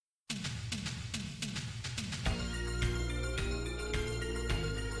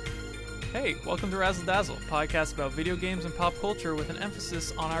Hey, welcome to Razzle Dazzle, podcast about video games and pop culture with an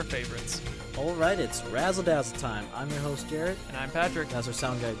emphasis on our favorites. All right, it's Razzle Dazzle time. I'm your host, Jared. And I'm Patrick. That's our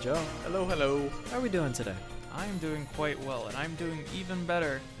sound guy, Joe. Hello, hello. How are we doing today? I'm doing quite well, and I'm doing even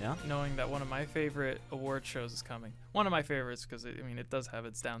better Yeah? knowing that one of my favorite award shows is coming. One of my favorites because, it does have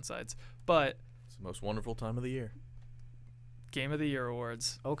its downsides. But It's the most wonderful time of the year. Game of the Year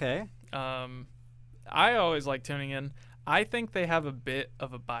awards. Okay. I always like tuning in. I think they have a bit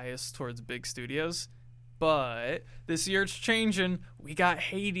of a bias towards big studios, but this year it's changing. We got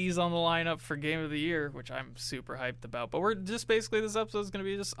Hades on the lineup for Game of the Year, which I'm super hyped about. But we're just basically, this episode is going to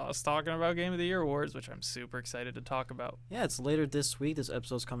be just us talking about Game of the Year awards, which I'm super excited to talk about. Yeah, it's later this week. This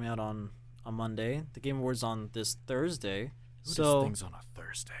episode's coming out on Monday. The Game Awards on this Thursday. Who does things on a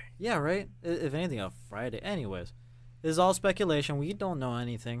Thursday? Yeah, right? If anything, a Friday. Anyways, this is all speculation. We don't know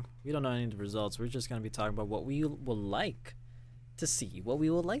anything. We don't know any of the results. We're just going to be talking about what we would like to see, what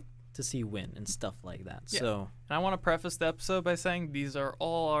we would like to see win and stuff like that. Yeah. So, And I want to preface the episode by saying these are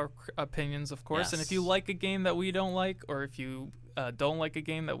all our opinions, of course. And if you Yes. like a game that we don't like, or if you don't like a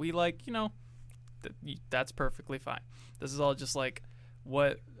game that we like, that's perfectly fine. This is all just like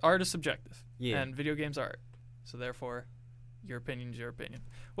what art is subjective, yeah. and video games are art. So therefore, your opinion's your opinion.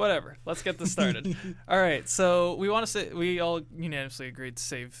 Whatever. Let's get this started. All right. So we all unanimously agreed to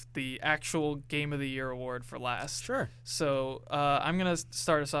save the actual Game of the Year award for last. Sure. So I'm going to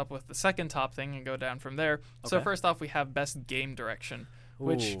start us off with the second top thing and go down from there. So Okay. first off, we have Best Game Direction.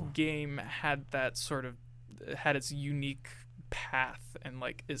 Which Ooh. game had that sort of, had its unique path and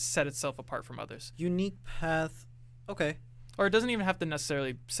like is set itself apart from others? Unique path. Okay. Or it doesn't even have to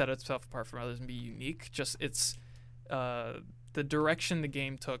necessarily set itself apart from others and be unique. Just it's the direction the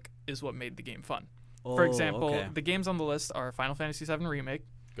game took is what made the game fun. For example, okay. the games on the list are Final Fantasy VII Remake,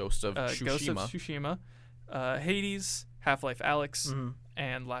 Ghost of Ghost of Tsushima. Tsushima, Hades, Half-Life Alyx, Mhm.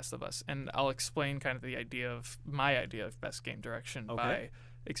 and Last of Us. And I'll explain kind of my idea of best game direction Okay. by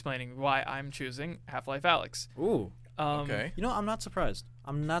explaining why I'm choosing Half-Life Alyx. Ooh. Okay. You know, I'm not surprised.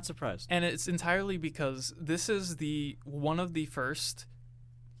 I'm not surprised. And it's entirely because this is one of the first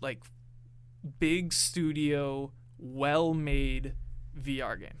like big studio, well-made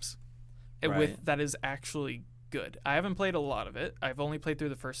VR games. And Right. with that is actually good. I haven't played a lot of it. I've only played through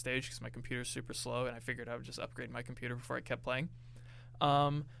the first stage because my computer's super slow, and I figured I would just upgrade my computer before I kept playing.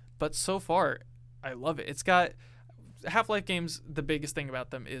 But so far, I love it. It's got Half-Life games. The biggest thing about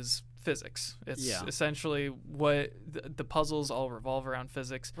them is physics. It's Yeah. essentially what the puzzles all revolve around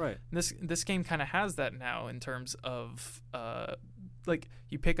physics. Right. This game kind of has that now in terms of like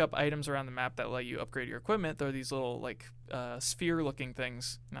you pick up items around the map that let you upgrade your equipment. There are these little like sphere-looking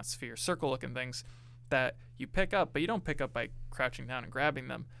things, not sphere, circle-looking things that you pick up, but you don't pick up by crouching down and grabbing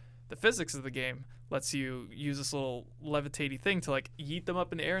them. The physics of the game lets you use this little levitating thing to like yeet them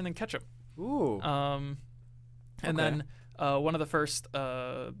up in the air and then catch them. Ooh. And Okay. then one of the first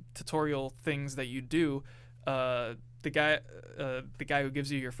tutorial things that you do, the guy who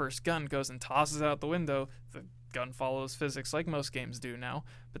gives you your first gun goes and tosses it out the window. The gun follows physics like most games do now,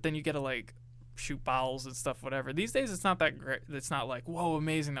 but then you get to like shoot bottles and stuff, whatever. These days it's not that great. It's not like, whoa,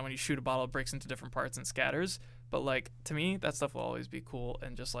 amazing that when you shoot a bottle it breaks into different parts and scatters. But like to me, that stuff will always be cool,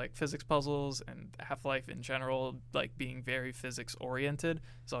 and just like physics puzzles and Half-Life in general, like being very physics oriented,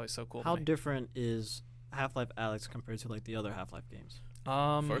 is always so cool. How to me. different is Half-Life Alyx compared to like the other Half-Life games?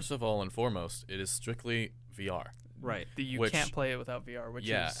 First of all and foremost, it is strictly VR. Right. You Which- can't play it without VR, which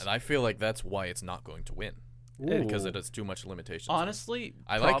is And I feel like that's why it's not going to win. Because it has too much limitations. honestly.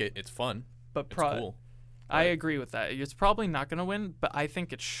 I like it. It's fun. but It's cool. I but- agree with that. It's probably not going to win, but I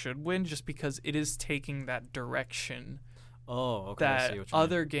think it should win just because it is taking that direction Oh, okay. I that see what you mean.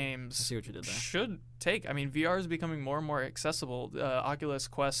 other I games see what you did there. should take. I mean, VR is becoming more and more accessible. Oculus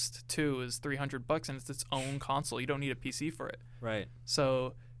Quest 2 is $300 and it's its own console. You don't need a PC for it. Right.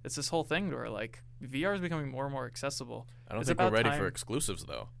 So it's this whole thing where like VR is becoming more and more accessible. I don't It's think we're about ready time. for exclusives,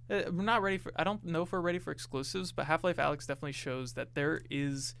 though. We're not ready for. I don't know if we're ready for exclusives, but Half-Life Alyx definitely shows that there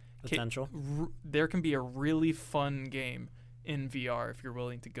is Potential. there can be a really fun game in VR if you're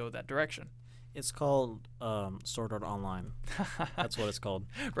willing to go that direction. It's called Sword Art Online. That's what it's called.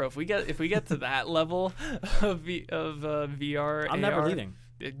 Bro, if we get to that level of VR, I'm never leaving.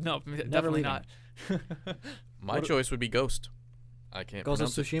 No, definitely not. My What- choice would be Ghost. I can't Ghost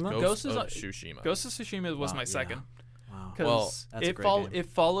of pronounce it. Tsushima? Ghost Ghost of is Tsushima. Ghost of Tsushima was Wow, my yeah. second Wow. because that's a great game. it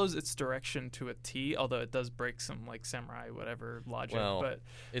follows its direction to a T, although it does break some like samurai whatever logic. Well, but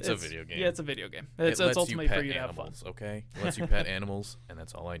it's a video game. Yeah, it's a video game. It It's lets ultimately you pet for you to have fun. animals, okay? It lets you pet animals, and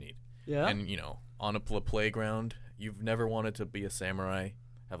that's all I need. Yeah. And, on a playground, you've never wanted to be a samurai,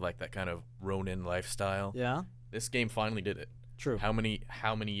 have like that kind of Ronin lifestyle. Yeah. This game finally did it. True. How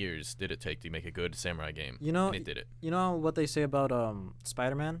many years did it take to make a good samurai game? You know, and it did it. You know what they say about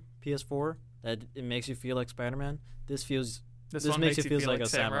Spider-Man PS4, that it makes you feel like Spider-Man. This one makes you feel like a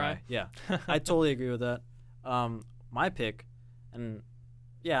samurai. Yeah, I totally agree with that. My pick, and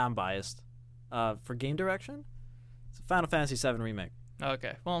yeah, I'm biased. For game direction, it's Final Fantasy VII Remake.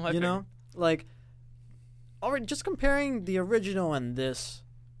 Okay. Well, You know, like already just comparing the original and this,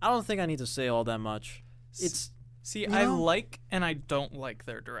 I don't think I need to say all that much. It's See, you I know? like and I don't like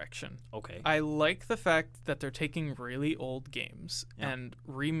their direction. okay. I like the fact that they're taking really old games Yeah. and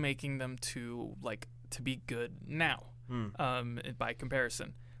remaking them to be good now. By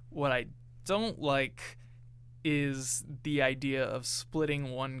comparison, what I don't like is the idea of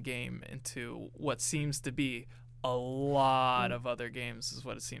splitting one game into what seems to be a lot of other games. Is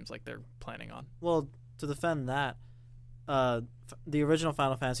what it seems like they're planning on. Well, to defend that, the original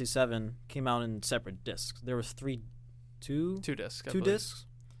Final Fantasy VII came out in separate discs. There was two Two-disc. I two believe. discs.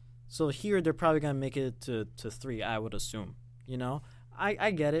 So here they're probably gonna make it to three, I would assume. You know,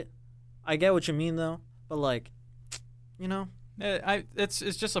 I get it. I get what you mean though, but like, you know, It's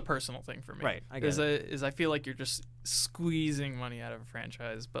just a personal thing for me. right? I get it. I feel like you're just squeezing money out of a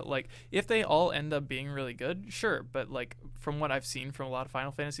franchise, but like if they all end up being really good, sure. But like from what I've seen from a lot of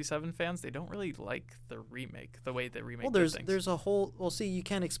Final Fantasy VII fans, they don't really like the remake, the way they remake. Well, good things. there's a whole. Well, see, you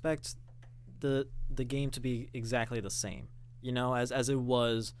can't expect the game to be exactly the same. You know, as it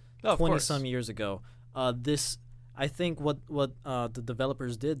was Oh, of 20 course. some years ago. This, I think, what the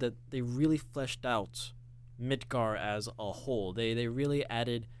developers did, that they really fleshed out Midgar as a whole. They really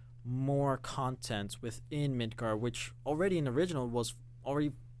added more content within Midgar, which already in the original was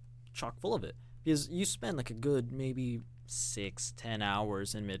already chock full of it. Because you spend like a good maybe 6-10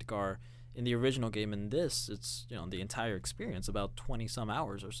 hours in Midgar in the original game. In this, it's the entire experience, about 20 some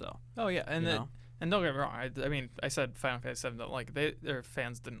hours or so. Oh yeah, and you know? and don't get me wrong. I mean, I said Final Fantasy VII don't like it. Their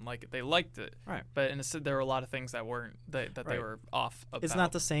fans didn't like it. They liked it, Right. but there were a lot of things that weren't that they Right. were off about. It's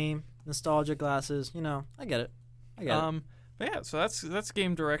not the same nostalgia glasses. I get it. I get it. But yeah, so that's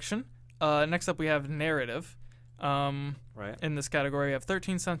game direction. Next up we have narrative. Right. In this category, we have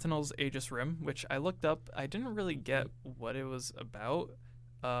 13 Sentinels, Aegis Rim, which I looked up. I didn't really get what it was about,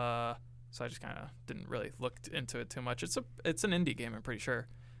 so I just kind of didn't really look into it too much. It's an indie game, I'm pretty sure.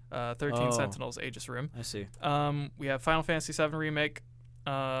 13 Oh. Sentinels, Aegis Rim. I see. We have Final Fantasy VII Remake,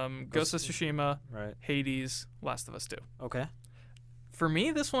 Ghost of Tsushima, Right. Hades, Last of Us 2. Okay. For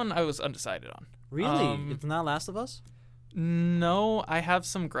me, this one I was undecided on. Really? It's not Last of Us? No, I have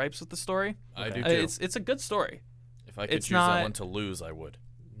some gripes with the story. I Okay. do too. It's a good story. If I could it's choose not- that one to lose, I would.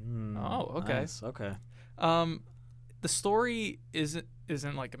 Oh, okay. Nice. Okay. The story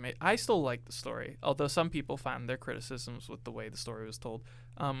isn't like amazing. I still like the story, although some people found their criticisms with the way the story was told.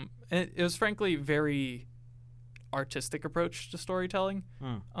 It was frankly very artistic approach to storytelling.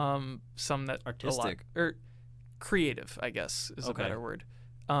 Some that Artistic? or creative, I guess, is Okay. a better word.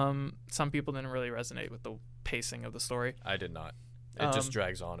 Some people didn't really resonate with the pacing of the story. I did not. It just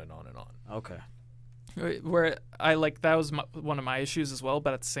drags on and on and on. Okay. Where I that was one of my issues as well,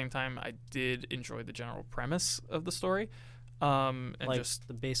 but at the same time, I did enjoy the general premise of the story. And Like just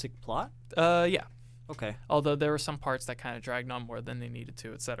the basic plot? yeah. Okay. Although there were some parts that kind of dragged on more than they needed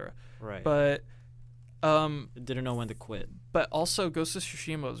to, etc. Right. But Didn't know when to quit. but also Ghost of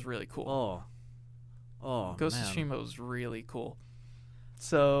Tsushima was really cool. Oh. Oh, Ghost man. of Tsushima was really cool.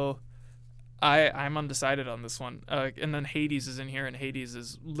 So I'm undecided on this one. And then Hades is in here, and Hades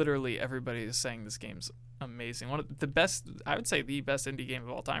is literally everybody is saying this game's amazing. One of the best, I would say, the best indie game of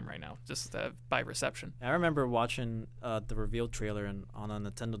all time right now, just by reception. I remember watching the reveal trailer on a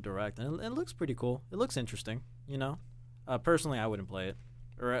Nintendo Direct, and it looks pretty cool. It looks interesting, Personally, I wouldn't play it.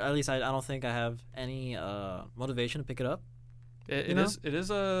 Or at least I don't think I have any motivation to pick it up. It is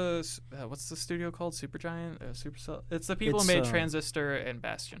a what's the studio called? Supergiant, Supercell. It's the people who It's, made Transistor and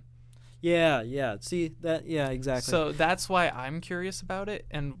Bastion. Yeah. See that? Yeah, exactly. So that's why I'm curious about it,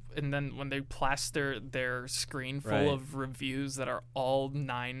 and then when they plaster their screen full Right. of reviews that are all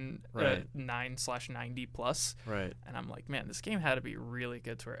 9 Right. 9/90 plus, right. and I'm like, man, this game had to be really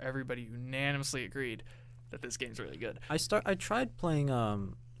good to where everybody unanimously agreed that this game's really good. I started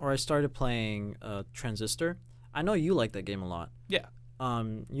playing Transistor. I know you like that game a lot. Yeah.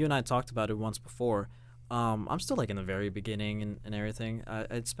 You and I talked about it once before. I'm still like in the very beginning and everything.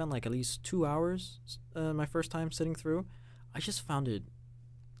 I'd spent like at least 2 hours my first time sitting through. I just found it.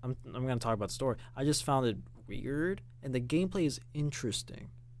 I'm gonna talk about the story. I just found it weird, and the gameplay is interesting.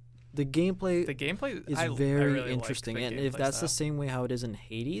 The gameplay The gameplay is I very really liked interesting, the and if gameplay that's style. the same way how it is in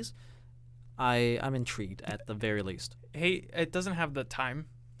Hades, I'm intrigued at the very least. Hey, it doesn't have the time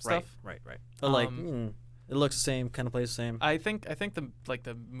stuff. Right. But like, Um, It looks the same, kind of plays the same. I think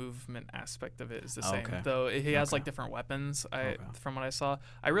the movement aspect of it is the Oh, same. okay. Though he has like Okay. different weapons. Okay. From what I saw,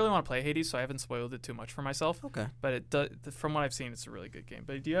 I really want to play Hades, so I haven't spoiled it too much for myself. Okay. But from what I've seen, it's a really good game.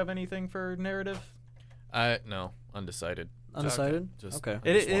 But do you have anything for narrative? No, undecided. Undecided? Just Okay.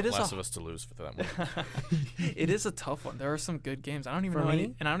 I just It want is Last a- of Us to lose for that one. It is a tough one. There are some good games. I don't even For know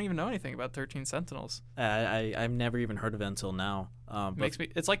me? and I don't even know anything about 13 Sentinels. I've never even heard of it until now. But Makes me.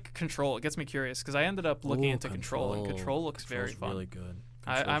 It's like Control. It gets me curious because I ended up looking Ooh, into Control, and Control looks very Control's fun. really good.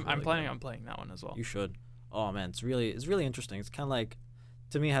 I'm Control's really planning good. on playing that one as well. You should. Oh man, it's really interesting. It's kind of like,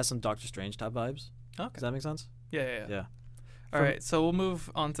 to me, it has some Doctor Strange type vibes. Okay. Does that make sense? Yeah. Yeah. All For- right. So we'll move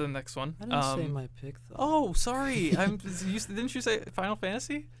on to the next one. I didn't say my pick though. Oh, sorry. Didn't you say Final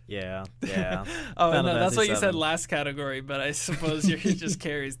Fantasy? Yeah. Oh Final no, that's Fantasy what you said VII. last category, but I suppose it just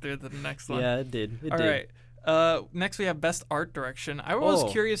carries through to the next one. Yeah, it did. It All did. right. Next we have best art direction. I was Oh.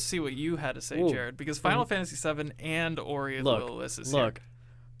 curious to see what you had to say, Ooh. Jared, because Final Fantasy VII and Ori and the Will of the Wisps is here.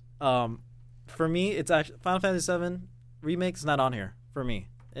 For me, it's actually Final Fantasy VII Remake's not on here for me.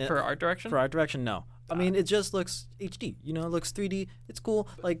 For art direction. For art direction, no. I mean, it just looks HD. You know, it looks 3D. It's cool.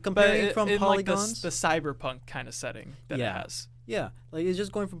 Like but comparing from in polygons. like the cyberpunk kind of setting that it Yeah. has. Yeah, like it's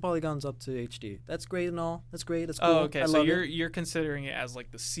just going from polygons up to HD. That's great and all. That's great. That's cool. Oh, okay. I So love you're it. you're considering it as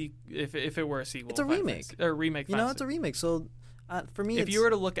like the if it were a sequel. It's a to Final remake. Fantasy, or remake. You know, Fantasy. it's a remake. So for me, If it's, you were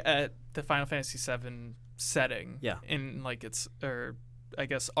to look at the Final Fantasy VII setting, Yeah. in like its or I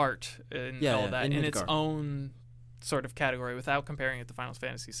guess art and Yeah, all yeah, that in in its Midgar. own sort of category, without comparing it to Final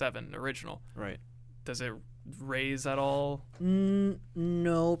Fantasy VII original, right. does it raise at all?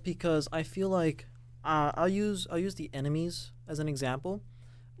 No, because I feel like I'll use the enemies as an example.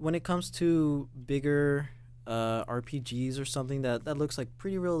 When it comes to bigger RPGs or something that looks like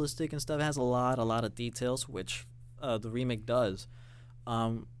pretty realistic and stuff, it has a lot of details, which the remake does.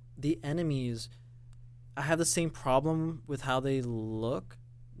 The enemies, I have the same problem with how they look.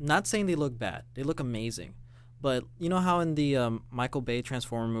 Not saying they look bad; they look amazing. But you know how in the Michael Bay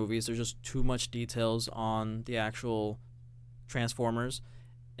Transformer movies, there's just too much details on the actual Transformers,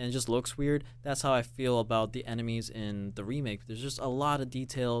 and it just looks weird. That's how I feel about the enemies in the remake. There's just a lot of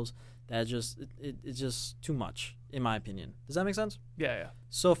details that just it's just too much, in my opinion. Does that make sense? Yeah.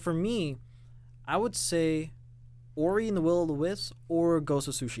 So for me, I would say Ori and the Will of the Wisps or Ghost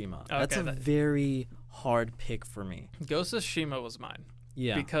of Tsushima. That's Okay, a very hard pick for me. Ghost of Tsushima was mine.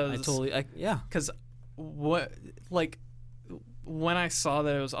 Yeah, Because- yeah. Because when I saw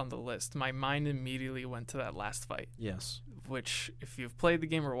that it was on the list, my mind immediately went to that last fight, Yes. which, if you've played the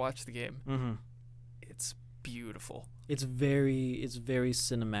game or watched the game, Mm-hmm. it's beautiful. It's very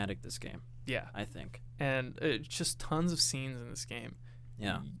cinematic, this game, Yeah, I think. and it's just tons of scenes in this game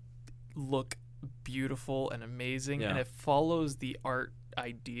Yeah. look beautiful and amazing, and Yeah. it follows the art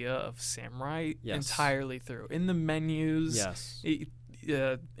idea of samurai Yes. entirely through in the menus, Yes.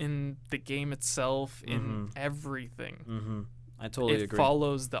 in the game itself, in Mhm. everything. Mm-hmm. I totally It agree.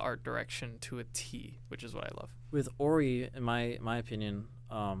 follows the art direction to a T, which is what I love. With Ori, in my opinion,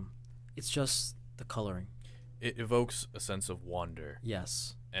 it's just the coloring. It evokes a sense of wonder,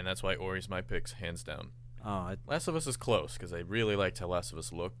 Yes. and that's why Ori's my picks, hands down. Oh, Last of Us is close because I really liked how Last of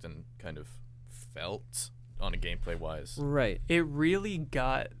Us looked and kind of felt on a gameplay wise. right. It really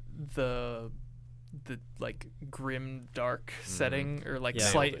got the like grim dark setting, or like Yeah.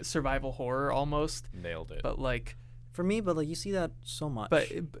 Nailed slight it. survival horror almost, Nailed it. but like For me, but like you see that so much. but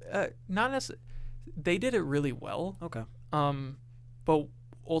not as they did it really well. okay. But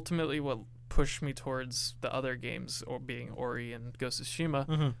ultimately what pushed me towards the other games, or being Ori and Ghost of Tsushima,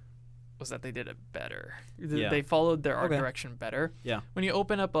 Mm-hmm. was that they did it better. Yeah. They followed their art Okay. direction better. Yeah. When you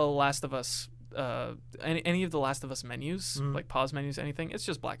open up a Last of Us, any of the Last of Us menus, Mhm. like pause menus, anything, it's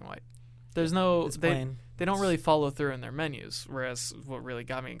just black and white. There's no It's they plain. they don't really follow through in their menus. Whereas what really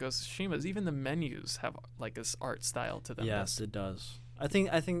got me in Ghost of Tsushima is even the menus have like this art style to them. Yes, it does. I think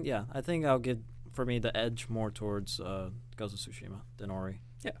I'll give, for me, the edge more towards Ghost of Tsushima than Ori.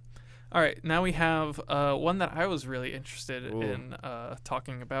 All right, now we have one that I was really interested Ooh. in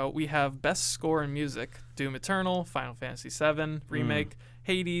talking about. We have Best Score in Music: Doom Eternal, Final Fantasy VII Remake,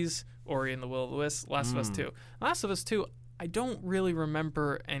 Hades, Ori and the Will of the Wisps, Last of Us 2. Last of Us 2, I don't really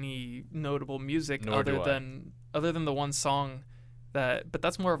remember any notable music Nor do I. other than the one song but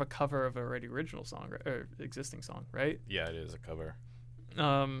that's more of a cover of an already original song, or existing song, right? Yeah, it is a cover.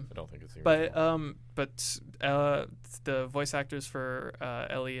 Um, I don't think it's the original. but the voice actors for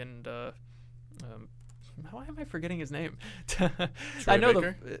Ellie and why am I forgetting his name? I know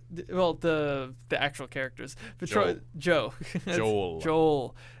Baker? the actual characters. But Joel.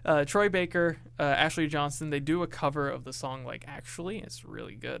 Joel, Troy Baker, Ashley Johnson. They do a cover of the song like Actually. It's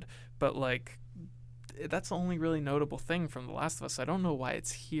really good, but like that's the only really notable thing from The Last of Us. I don't know why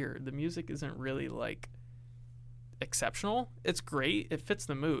it's here. The music isn't really like exceptional. It's great. It fits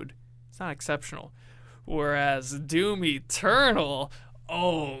the mood. It's not exceptional. Whereas Doom Eternal,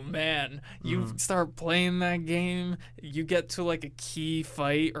 oh man, you start playing that game, you get to like a key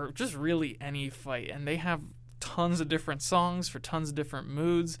fight or just really any fight, and they have tons of different songs for tons of different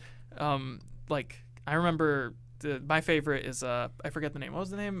moods. Like I remember my favorite is I forget the name. What was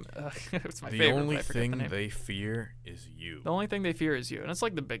the name? It's my The favorite. only but I forget the thing name. they fear is you. The only thing they fear is you, and it's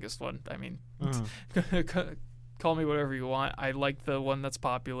like the biggest one. I mean, call me whatever you want. I like the one that's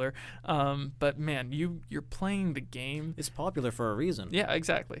popular. But man, you're playing the game. It's popular for a reason. Yeah,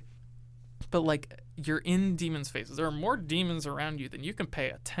 exactly. But like you're in demons' faces. There are more demons around you than you can pay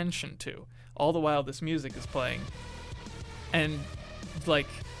attention to. All the while this music is playing, and like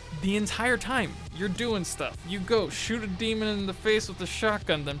the entire time you're doing stuff. You go shoot a demon in the face with a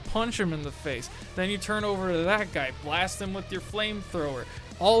shotgun, then punch him in the face. Then you turn over to that guy, blast him with your flamethrower.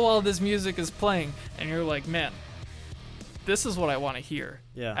 All while this music is playing, and you're like, man, this is what I want to hear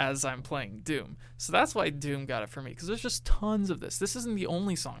as I'm playing Doom. So that's why Doom got it for me, because there's just tons of this. This isn't the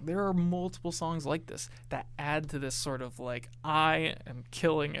only song. There are multiple songs like this that add to this sort of like, I am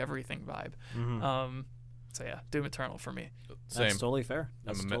killing everything vibe. So yeah, Doom Eternal for me. Same. That's totally fair.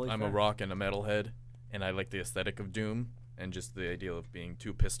 I'm a rock and a metalhead, and I like the aesthetic of Doom and just the idea of being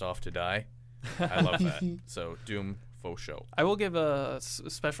too pissed off to die. I love that. So Doom, faux show. I will give a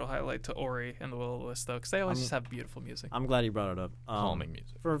special highlight to Ori and the Will-O-Wisp though, because they always just have beautiful music. I'm glad you brought it up. Calming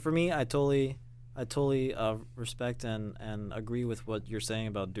music. For me, I totally respect and agree with what you're saying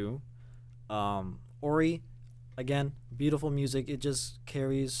about Doom. Ori, again, beautiful music. It just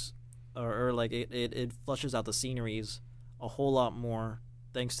carries, or like it flushes out the sceneries a whole lot more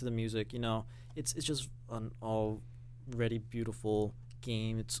thanks to the music. You know, it's just an already beautiful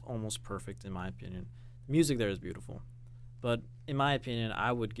game. It's almost perfect in my opinion. The music there is beautiful, but in my opinion,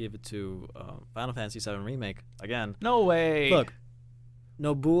 I would give it to Final Fantasy VII Remake again. No way. Look,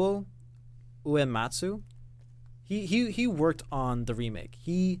 Nobuo Uematsu, he worked on the remake.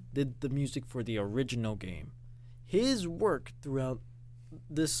 He did the music for the original game. His work throughout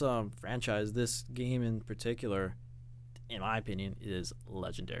this franchise, this game in particular, in my opinion, is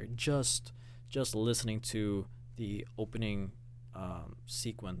legendary. Just listening to the opening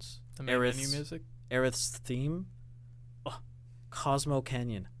sequence, The main menu music. Aerith's theme, Cosmo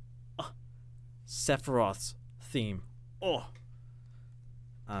Canyon, Sephiroth's theme.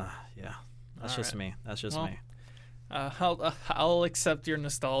 Yeah, that's just me. That's just me. I'll accept your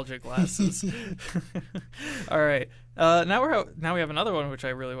nostalgia glasses. All right. Now we have another one which I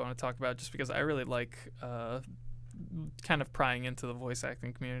really want to talk about, just because I really like kind of prying into the voice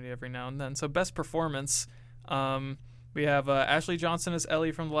acting community every now and then. So best performance. We have Ashley Johnson as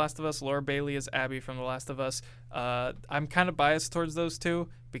Ellie from The Last of Us, Laura Bailey as Abby from The Last of Us. I'm kind of biased towards those two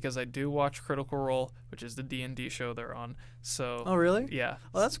because I do watch Critical Role, which is the D&D show they're on. So. Oh, really? Yeah.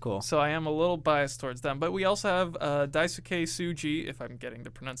 Oh, that's cool. So I am a little biased towards them. But we also have Daisuke Tsuji, if I'm getting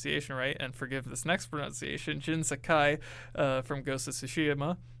the pronunciation right, and forgive this next pronunciation, Jin Sakai from Ghost of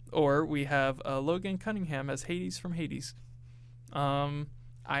Tsushima. Or we have Logan Cunningham as Hades from Hades. I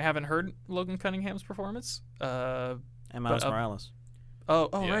haven't heard Logan Cunningham's performance. And Miles Morales. Oh,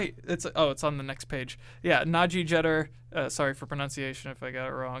 Yeah. right. It's on the next page. Yeah, Najee Jeter. Sorry for pronunciation if I got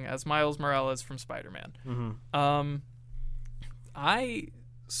it wrong. As Miles Morales from Spider-Man. Mm-hmm.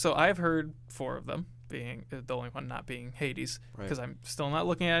 I've heard 4 of them, being the only one not being Hades, Right. because I'm still not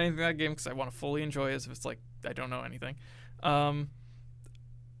looking at anything in that game because I want to fully enjoy it as if it's like I don't know anything.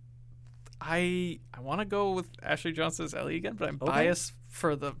 I want to go with Ashley Johnson as Ellie again, but I'm biased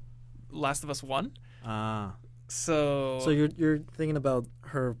for the Last of Us 1. So you're thinking about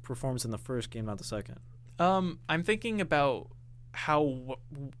her performance in the first game, not the second. I'm thinking about how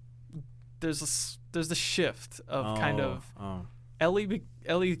there's the shift of kind of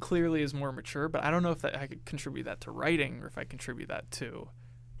Ellie clearly is more mature, but I don't know if I could contribute that to writing or if I contribute that to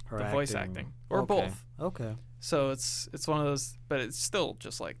Her the voice acting or both. Okay. So it's one of those, but it's still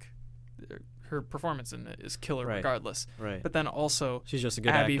just like her performance in it is killer regardless. Right. But then also She's just a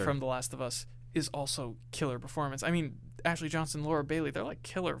good Abby actor. from The Last of Us is also killer performance. I mean, Ashley Johnson, Laura Bailey, they're like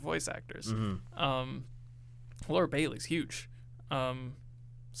killer voice actors. Mm-hmm. Laura Bailey's huge. So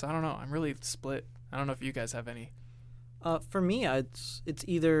I don't know. I'm really split. I don't know if you guys have any. For me, it's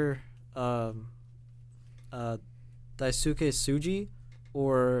either Daisuke Tsuji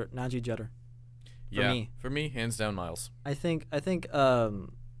or Najee Jeter. For me, hands down, Miles. I think Ghost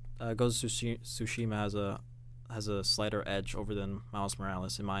of Tsushima has a slighter edge over than Miles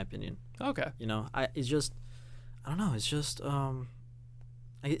Morales, in my opinion. Okay. You know, I don't know. It's just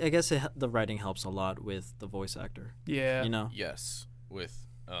I guess the writing helps a lot with the voice actor. Yeah. You know. Yes, with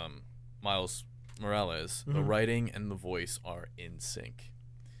Miles Morales, the Mhm. writing and the voice are in sync.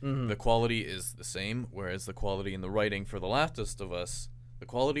 Mhm. The quality is the same, whereas the quality in the writing for The Last of Us, the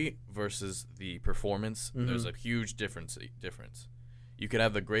quality versus the performance, there's a huge difference. You could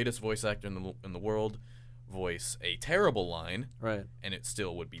have the greatest voice actor in the world voice a terrible line, Right. and it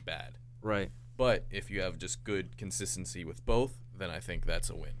still would be bad. Right. But if you have just good consistency with both, then I think that's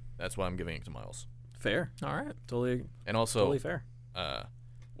a win. That's why I'm giving it to Miles. Fair. All right. Totally. And also, Totally fair.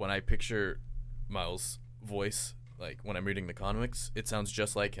 when I picture Miles' voice, like when I'm reading the comics, it sounds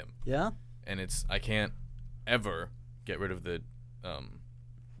just like him. Yeah. And I can't ever get rid of the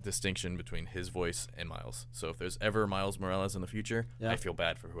distinction between his voice and Miles. So if there's ever Miles Morales in the future, Yeah. I feel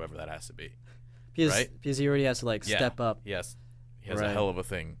bad for whoever that has to be. Because, Right? because he already has to like Yeah. step up. Yes, he has Right. a hell of a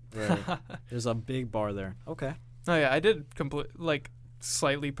thing. Right. There's a big bar there. Okay. Oh yeah, I did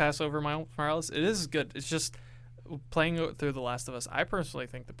slightly pass over Miles Morales. It is good. It's just playing through The Last of Us. I personally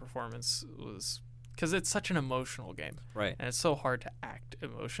think the performance was because it's such an emotional game, Right. and it's so hard to act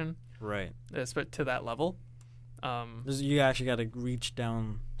emotion, Right. to that level. You actually got to reach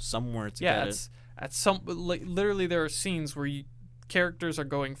down somewhere to Yeah, get it's at some literally there are scenes where characters are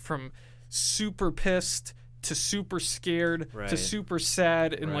going from super pissed to super scared to Right. super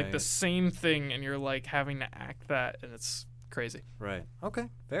sad in like the Right. same thing, and you're like having to act that, and it's crazy. it. Right. Okay.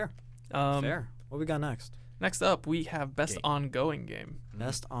 Fair. Fair. What we got next? Next up, we have best Game. ongoing game,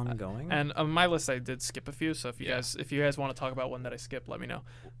 Best ongoing. and on my list I did skip a few. So if you Yeah. guys want to talk about one that I skipped, let me know.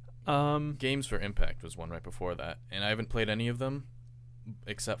 Games for Impact was one right before that, and I haven't played any of them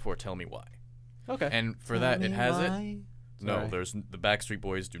except for Tell Me Why. Okay. And for that, it has it. No, Sorry. there's the Backstreet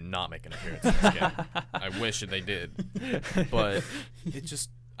Boys do not make an appearance in this game. I wish they did, but it just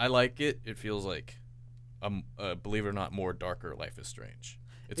I like it. It feels like, believe it or not, more darker Life is Strange.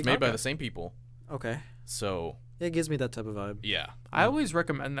 It's made by Okay. the same people, Okay. so It gives me that type of vibe. yeah, I always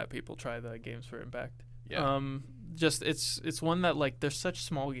recommend that people try the Games for Impact. yeah. Just it's one that like they're such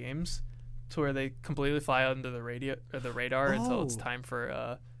small games to where they completely fly under the radar until it's Oh. time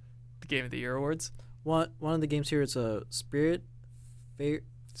for the Game of the Year awards. One of the games here is a Spirit Fair.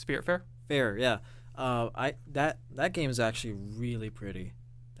 Spirit Fair. Fair, yeah. That game is actually really pretty.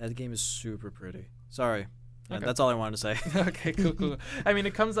 That game is super pretty. Sorry. Yeah, Okay. that's all I wanted to say. Okay, cool. I mean,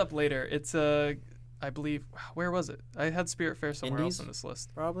 it comes up later. It's I believe, where was it? I had Spirit Fair somewhere else Indies? on this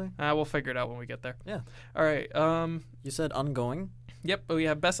list. Probably. We'll figure it out when we get there. Yeah. All right. You said ongoing. Yep. We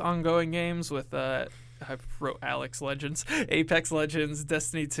have best ongoing games with I wrote Alex Legends, Apex Legends,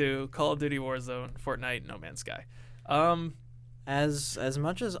 Destiny 2, Call of Duty Warzone, Fortnite, No Man's Sky. As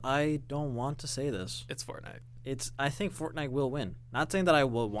much as I don't want to say this, It's Fortnite. I think Fortnite will win. Not saying that I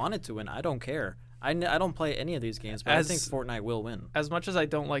will want it to win. I don't care. I don't play any of these games, but I think As- Fortnite will win. As much as I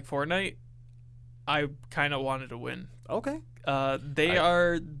don't like Fortnite, I kind of wanted to win. Okay. They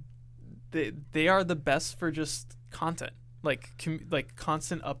are the best for just content, like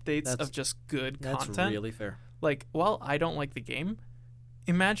constant updates That's- of just good That's content. really fair. Like, while I don't like the game,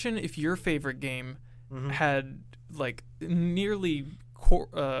 imagine if your favorite game Mhm. had like nearly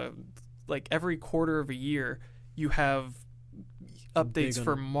like every quarter of a year you have updates Big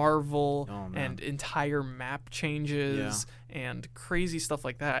for un- Marvel Oh, man. and entire map changes and crazy stuff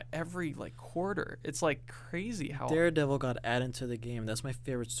like that every like quarter. It's like crazy how Daredevil got added to the game. That's my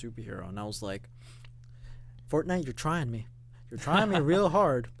favorite superhero, and I was like, Fortnite, you're trying me. You're trying me real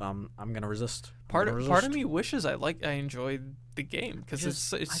hard, but I'm gonna resist. part of me wishes I enjoyed the game because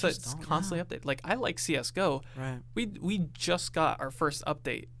I it's just don't constantly updated. Like, I like CS:GO. Right. We just got our first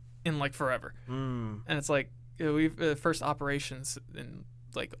update in like forever, Mm. and it's like we've first operations in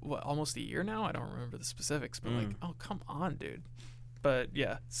like what, almost a year now. I don't remember the specifics, but like, oh come on, dude. But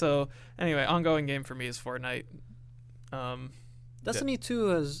yeah. So anyway, ongoing game for me is Fortnite. Destiny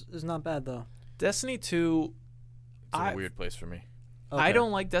 2 is not bad though. Destiny 2. It's a weird place for me. I Okay.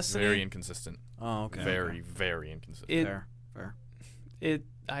 don't like Destiny. Very inconsistent. Oh, okay. Very inconsistent. It- Fair.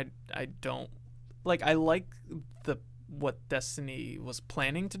 I don't like. I like what Destiny was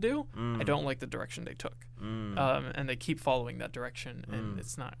planning to do. I don't like the direction they took. And they keep following that direction, and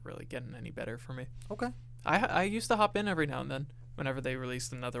it's not really getting any better for me. Okay. I used to hop in every now and then whenever they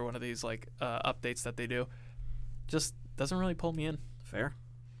released another one of these like updates that they do. Just doesn't really pull me in. Fair.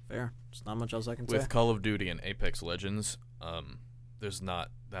 There's not much else I can say. With Call of Duty and Apex Legends, there's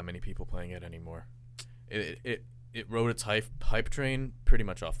not that many people playing it anymore. It rode its hype train pretty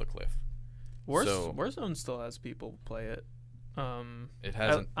much off the cliff. Warzone still has people play it. It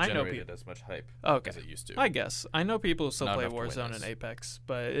hasn't I know generated people. as much hype Okay. as it used to. I guess I know people who still Not play enough to win Warzone this. and Apex,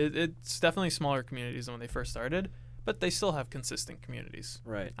 but it's definitely smaller communities than when they first started. but they still have consistent communities.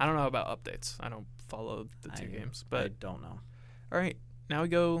 Right. I don't know about updates. I don't follow the two games, but I don't know. all right. Now we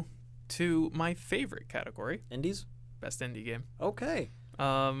go to my favorite category, Indies? best indie game. Okay.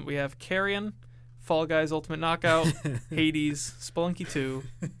 We have Carrion, Fall Guys Ultimate Knockout, Hades, Spelunky 2,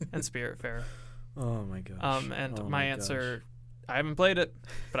 and Spiritfarer. Oh my gosh. And Oh my my answer, I haven't played it,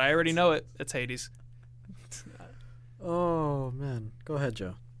 but I already know it. It's Hades. Oh man. Go ahead,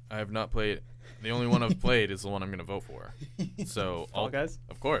 Joe. I have not played. The only one I've played is the one I'm going to vote for. So, Fall Guys?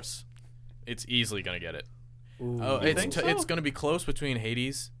 of course, it's easily going to get it. Ooh. Oh, You it's think so? it's going to be close between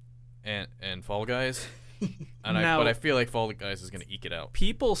Hades and Fall Guys. But Now- I feel like Fall Guys is going to eke it out.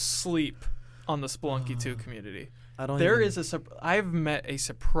 People sleep on the Spelunky 2 community. I don't There even, is I've met a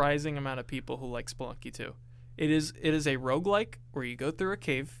surprising amount of people who like Spelunky 2. It is a roguelike where you go through a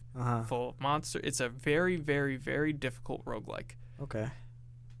cave Uh-huh. full of monsters. It's a very, very, very difficult roguelike. Okay.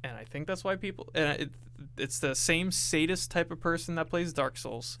 And I think that's why people it's the same sadist type of person that plays Dark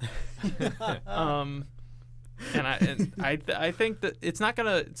Souls. And I think that it's not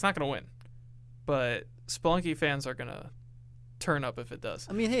gonna win. But Spelunky fans are gonna turn up if it does.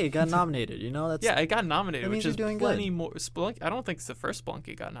 I mean, hey, it got nominated. You know, that's Yeah, it got nominated, that means which is you're doing plenty good. more. Spelunky, I don't think it's the first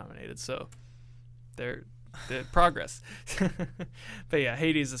Spelunky got nominated, so they're progress. But yeah,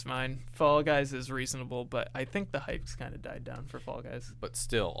 Hades is mine. Fall Guys is reasonable, but I think the hype's kind of died down for Fall Guys. But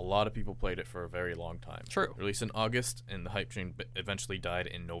still, a lot of people played it for a very long time. True. Released in August, and the hype train eventually died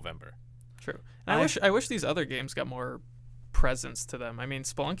in November. True. And I wish these other games got more presence to them. I mean,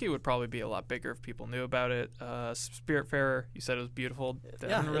 Spelunky would probably be a lot bigger if people knew about it. Spiritfarer, you said it was beautiful.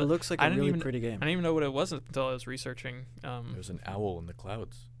 yeah. It looks like I a didn't really even- pretty game. I didn't even know what it was until I was researching. There's an owl in the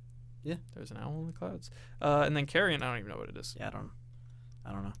clouds. There's an owl in the clouds. And then Carrion, I don't even know what it is. Yeah,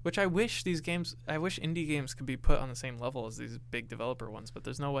 I don't know. Which I wish indie games could be put on the same level as these big developer ones, but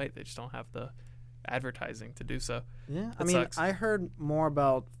there's no way. They just don't have the advertising to do so. Yeah, I That mean, sucks. I heard more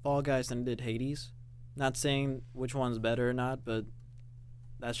about Fall Guys than I did Hades. Not saying which one's better or not, but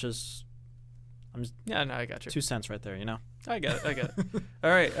that's just Yeah, no, I got you. 2 cents right there, you know? I get it. All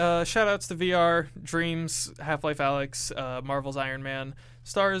right. Shout outs to VR, Dreams, Half-Life Alyx, Marvel's Iron Man,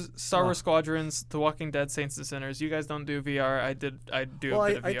 Star Wars Squadrons, The Walking Dead, Saints and Sinners. You guys don't do VR. I do Well, a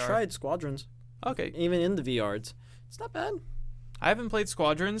bit of I VR. tried Squadrons. Okay. Even in the VR, it's not bad. I haven't played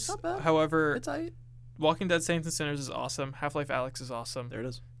Squadrons. Not bad. However, It's aight. Walking Dead, Saints and Sinners is awesome. Half-Life Alyx is awesome. There it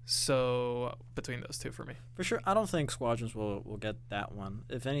is. So between those two for me. For sure, I don't think Squadrons will get that one.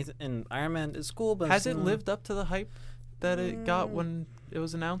 If anything, and Iron Man is cool, but Has it's, it lived up to the hype that it got when it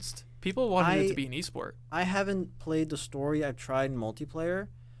was announced? People wanted it to be an esport. I haven't played the story. I've tried multiplayer.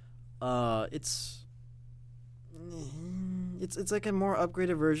 It's like a more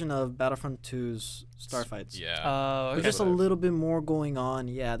upgraded version of Battlefront 2's Starfights. Yeah. Okay. There's just a whatever. little bit more going on.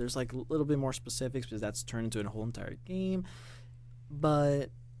 Yeah, there's like a little bit more specifics because that's turned into a whole entire game.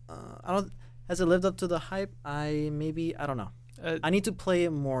 But I don't. Has it lived up to the hype? I don't know. I need to play it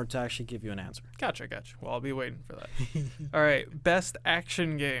more to actually give you an answer. Gotcha. Well, I'll be waiting for that. All right, best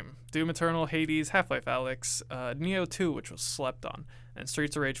action game: Doom Eternal, Hades, Half-Life Alyx, Neo 2, which was slept on, and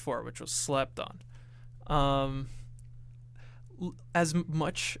Streets of Rage 4, which was slept on. As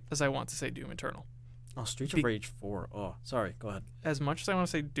much as I want to say Doom Eternal, Oh, Streets of Rage 4. Oh, sorry. Go ahead. as much as I want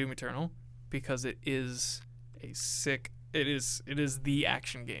to say Doom Eternal, because it is a sick. It is the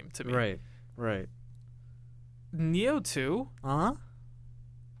action game to me. Right. Neo 2 Uh-huh.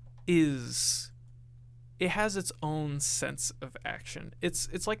 it has its own sense of action. It's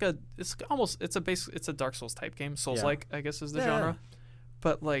a Dark Souls type game. Souls like, I guess, is the Yeah. genre.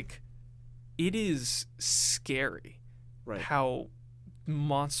 But like it is scary Right. how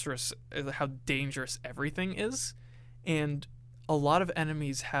monstrous, how dangerous everything is. And a lot of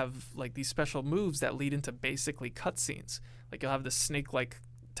enemies have like these special moves that lead into basically cutscenes. Like you'll have the snake-like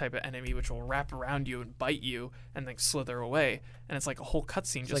type of enemy which will wrap around you and bite you and then slither away, and it's like a whole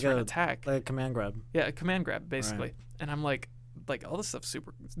cutscene just like for an a- attack. Like a command grab. Yeah, a command grab basically. And I'm like all this stuff's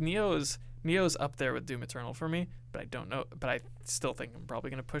super. Neo's up there with Doom Eternal for me, but I don't know. But I still think I'm probably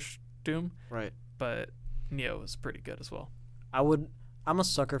gonna push Doom. Right. But Neo is pretty good as well. I'm a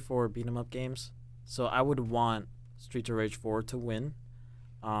sucker for beat 'em up games, so I would want Streets of Rage 4 to win.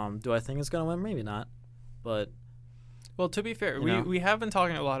 Do I think it's gonna win? Maybe not, but Well, to be fair, You know? we have been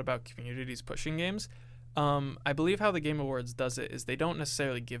talking a lot about communities pushing games. I believe how the Game Awards does it is they don't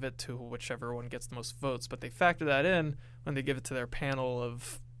necessarily give it to whichever one gets the most votes, but they factor that in when they give it to their panel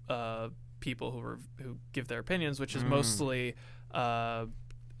of people who give their opinions, which is mostly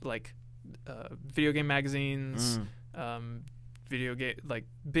video game magazines, video game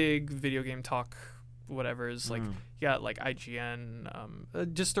big video game talk whatever is like Mm. you got like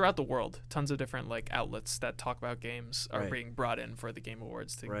IGN, just throughout the world, tons of different like outlets that talk about games are Right. being brought in for the Game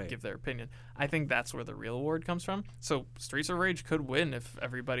Awards to Right. give their opinion. I think that's where the real award comes from. So Streets of Rage could win if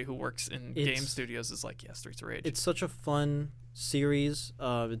everybody who works in game It's- studios is like, yeah, Streets of Rage. It's such a fun series.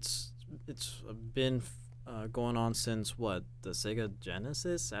 It's been going on since what, the Sega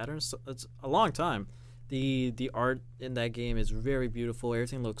Genesis, Saturn. So it's a long time. The art in that game is very beautiful.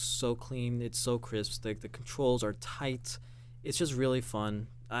 Everything looks so clean. It's so crisp. The controls are tight. It's just really fun.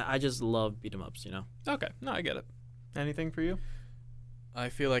 I just love beat 'em ups. Okay, no, I get it. Anything for you? I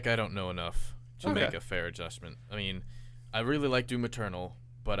feel like I don't know enough to Okay. make a fair adjustment. I mean, I really like Doom Eternal,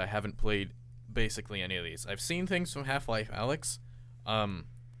 but I haven't played basically any of these. I've seen things from Half-Life Alyx.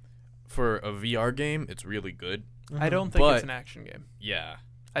 For a VR game, it's really good. I don't think it's But- an action game. Yeah.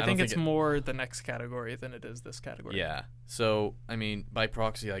 I don't think it's it- more the next category than it is this category. Yeah. So, I mean, by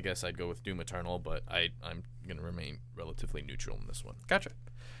proxy, I guess I'd go with Doom Eternal, but I'm going to remain relatively neutral in this one. Gotcha.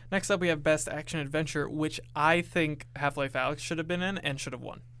 Next up, we have Best Action Adventure, which I think Half-Life Alyx should have been in and should have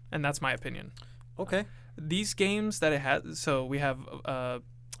won. And that's my opinion. Okay. These games that it has, so we have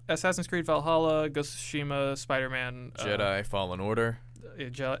Assassin's Creed Valhalla, Ghost of Tsushima, Spider-Man, Jedi Fallen Order.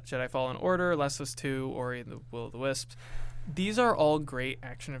 Jedi Fallen Order, Last of Us 2, Ori and the Will of the Wisps. These are all great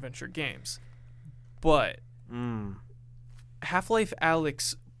action adventure games. But Half-Life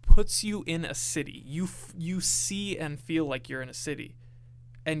Alyx puts you in a city. You see and feel like you're in a city,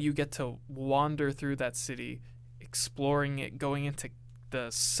 and you get to wander through that city, exploring it, going into the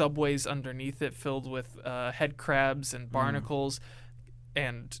subways underneath it filled with head crabs and barnacles,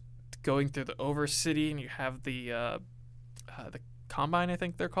 and going through the Overcity, and you have the Combine, I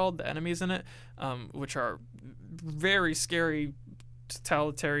think they're called, the enemies in it, which are very scary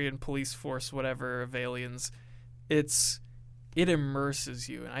totalitarian police force, whatever, of aliens. It immerses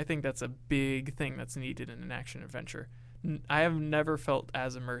you, and I think that's a big thing that's needed in an action adventure. I have never felt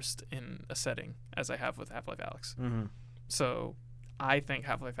as immersed in a setting as I have with Half-Life Alyx. Mm-hmm. So I think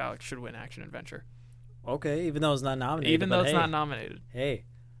Half-Life Alyx should win action adventure, Okay, even though it's not nominated. even though but it's hey, not nominated. Hey,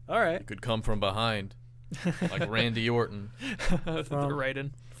 all right. Could come from behind, like Randy Orton. From- Right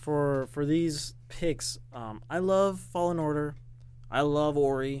in. For these picks, I love Fallen Order. I love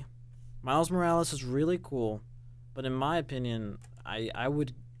Ori. Miles Morales is really cool, but in my opinion, I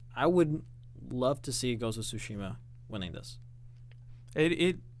would love to see Ghost of Tsushima winning this.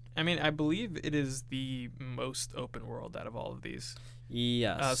 I mean, I believe it is the most open world out of all of these.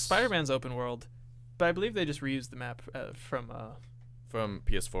 Yes. Spider-Man's open world, but I believe they just reused the map from From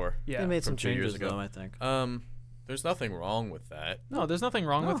PS4. yeah. They made from some 2 years changes ago. though, I think. There's nothing wrong with that. No, there's nothing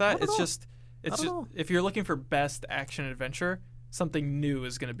wrong with No, that. not at It's all. just Not at all. if you're looking for best action adventure, something new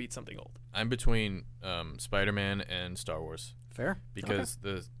is going to beat something old. I'm between Spider-Man and Star Wars Fair, because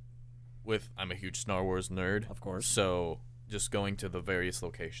I'm a huge Star Wars nerd. of course. So just going to the various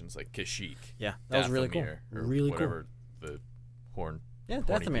locations like Kashyyyk, Yeah, that was really cool. Dathomir, or Really cool. whatever the horn. Yeah,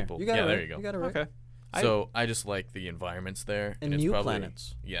 horny Dathomir. people. You got Yeah, it right. there you go. You got it right. Okay. So I just like the environments there, And it's new probably,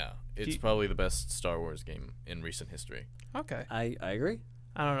 planets. Yeah, it's you- probably the best Star Wars game in recent history. Okay. I agree.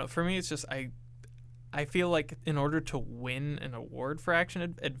 I don't know. For me, it's just I feel like in order to win an award for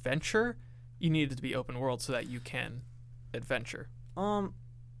action adventure, you need it to be open world so that you can adventure.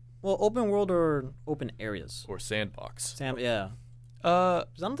 Well, open world or open areas. Or Sandbox. Yeah. Uh,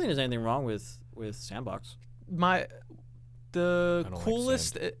 'Cause I don't think there's anything wrong with Sandbox. the I don't like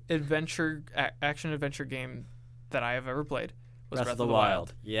coolest action adventure game that I have ever played was Breath of the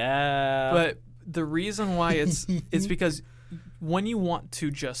Wild. Yeah. But the reason why it's because when you want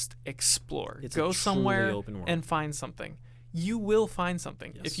to just explore, It's a go truly somewhere open world. and find something, you will find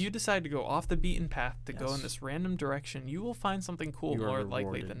something. Yes. If you decide to go off the beaten path to go in Yes. this random direction, you will find something cool You are more likely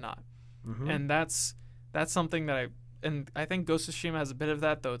rewarded. than not. Mhm. And that's something that I think Ghost of Tsushima has a bit of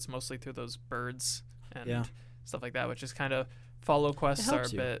that, though it's mostly through those birds and Yeah. stuff like that, which is kind of follow it quests are a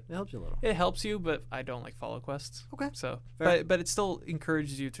helps you. bit. It helps you a little. It helps you, but I don't like follow quests. Okay. So, Fair. but it still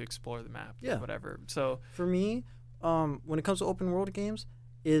encourages you to explore the map. Yeah. Whatever. So, For me, when it comes to open world games,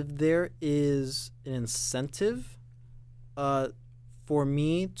 if there is an incentive for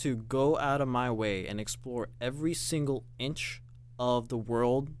me to go out of my way and explore every single inch of the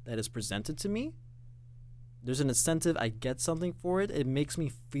world that is presented to me, there's an incentive, I get something for it, it makes me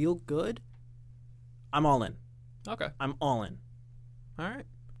feel good, I'm all in. okay. I'm all in. All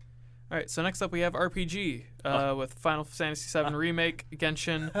right. So next up we have RPG with Final Fantasy VII Remake,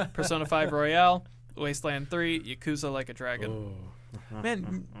 Genshin, Persona 5 Royale, Wasteland 3, Yakuza Like a Dragon.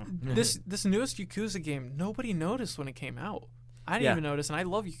 Man, this newest Yakuza game, nobody noticed when it came out. I didn't Yeah. even notice, and I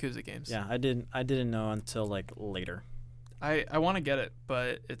love Yakuza games. Yeah, I didn't know until like later. I want to get it,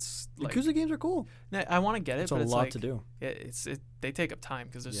 but it's like Yakuza games are cool. I want to get it, It's but a it's lot like to do. they take up time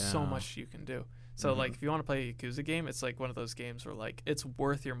because there's so Yeah. much you can do. So like if you want to play a Yakuza game, it's like one of those games where like it's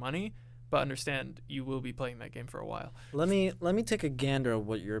worth your money, but understand you will be playing that game for a while. Let me take a gander at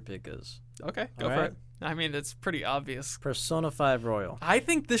what your pick is. Okay, go for Alright. it. I mean, it's pretty obvious. Persona 5 Royal. I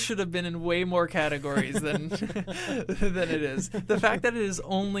think this should have been in way more categories than than it is. The fact that it is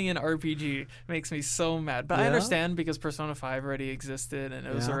only an RPG makes me so mad. But I Yeah? understand because Persona 5 already existed and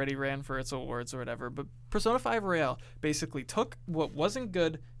it was Yeah. already ran for its awards or whatever. But Persona 5 Royale basically took what wasn't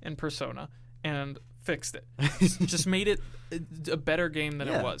good in Persona and fixed it. Just made it a better game than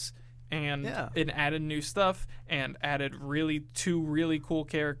Yeah. it was. And Yeah. it added new stuff and added two really cool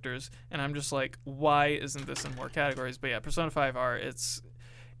characters. And I'm just like, why isn't this in more categories? But yeah, Persona 5 R,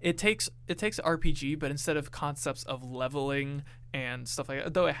 it takes RPG, but instead of concepts of leveling and stuff like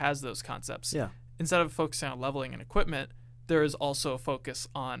that, though it has those concepts, Yeah. instead of focusing on leveling and equipment, there is also a focus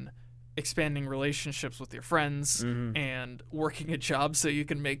on expanding relationships with your friends Mhm. and working a job so you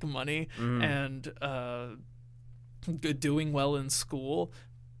can make money Mhm. and doing well in school.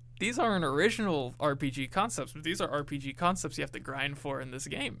 These aren't original RPG concepts, but these are RPG concepts you have to grind for in this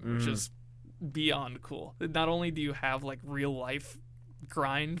game, which is beyond cool. Not only do you have like real life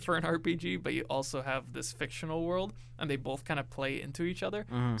grind for an RPG, but you also have this fictional world, and they both kind of play into each other.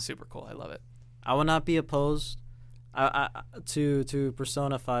 Super cool. I love it. I will not be opposed to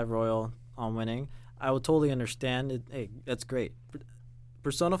Persona 5 Royal on winning. I would totally understand it. Hey, that's great.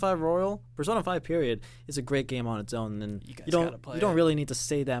 Persona 5 Royal, Persona 5 period, is a great game on its own, and You guys you don't gotta play you don't it. really need to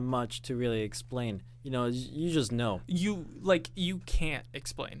say that much to really explain. You know, you just know. You can't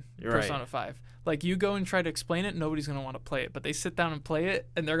explain You're right. Persona 5. Like you go and try to explain it, nobody's gonna want to play it. But they sit down and play it,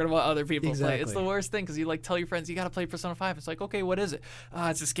 and they're gonna want other people to play it. It's the Exactly. worst thing because you like tell your friends you gotta play Persona 5. It's like, okay, what is it?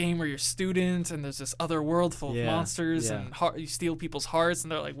 It's this game where you're students and there's this other world full of Yeah, monsters yeah. and you steal people's hearts,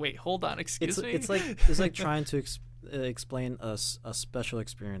 and they're like, wait, hold on, excuse me. It's like trying to explain a special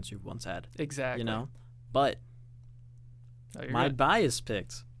experience you've once had. exactly. You know, but Oh, you're my good. bias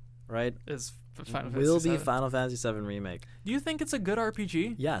picked, right, is Final will Fantasy be VII. Final Fantasy VII Remake. Do you think it's a good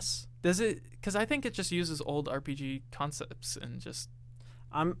RPG? Yes, Does it? Because I think it just uses old RPG concepts and just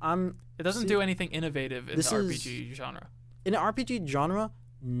I'm it doesn't See, do anything innovative in the this is- RPG genre. in the RPG genre,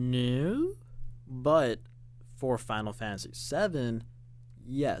 no, but for Final Fantasy VII,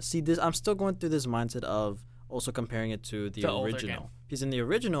 yes. See, this I'm still going through this mindset of also comparing it to the The older original, game. because in the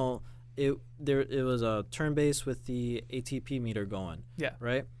original, it was a turn-based with the ATP meter going. Yeah.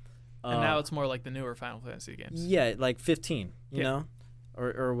 Right. And now it's more like the newer Final Fantasy games. yeah, like 15, you Yeah. know,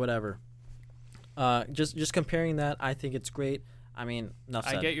 or whatever. Just comparing that, I think it's great. I mean, enough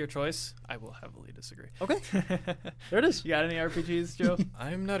said. I get your choice. I will heavily disagree. Okay, there it is. You got any RPGs, Joe?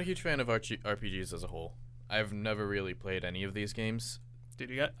 I'm not a huge fan of RPGs as a whole. I've never really played any of these games. Dude,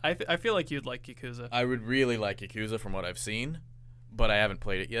 you got. I feel like you'd like Yakuza. I would really like Yakuza from what I've seen, but I haven't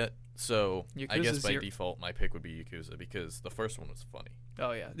played it yet. So I Yakuza guess by Zero- default my pick would be Yakuza because the first one was funny.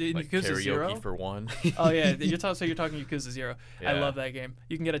 Oh yeah, the Like Yakuza karaoke Zero. for one. Oh yeah, you're talking Yakuza Zero. I Yeah. love that game.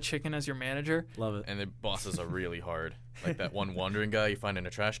 You can get a chicken as your manager. Love it. And the bosses are really hard. Like that one wandering guy you find in a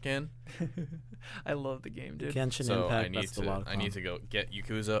trash can. I love the game, dude. Genshin So Impact. I need That's a lot of I need fun. to go get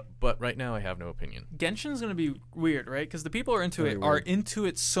Yakuza, but right now I have no opinion. Genshin's gonna be weird, right? Because the people are into Very it are weird. into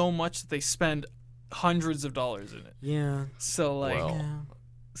it so much that they spend hundreds of dollars in it. Yeah. So like, Well, Yeah.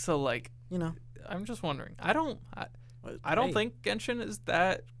 You know. I'm just wondering. I don't Hey, think Genshin is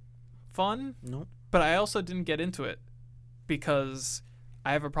that fun, Nope. but I also didn't get into it because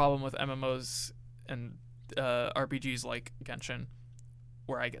I have a problem with MMOs and RPGs like Genshin,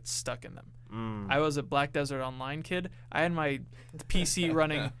 where I get stuck in them. I was a Black Desert Online kid. I had my PC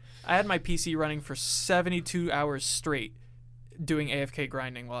running. I had my PC running for 72 hours straight, doing AFK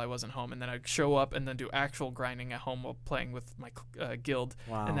grinding while I wasn't home, and then I'd show up and then do actual grinding at home while playing with my guild,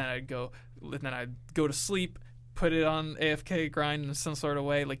 Wow. and then I'd go to sleep, put it on AFK grind in some sort of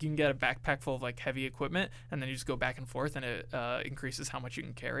way. Like you can get a backpack full of like heavy equipment, and then you just go back and forth, and it increases how much you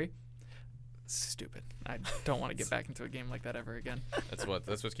can carry. Stupid. I don't want to get back into a game like that ever again. That's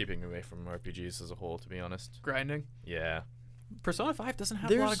what's keeping me away from RPGs as a whole, to be honest. Grinding. Yeah. Persona 5 doesn't have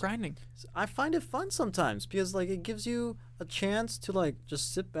a lot There's- of grinding. I find it fun sometimes because like it gives you a chance to like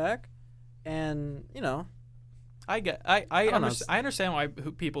just sit back and I don't know. understand why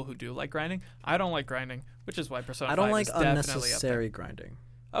people who do like grinding. I don't like grinding, which is why Persona I don't 5 like is definitely up there. unnecessary grinding.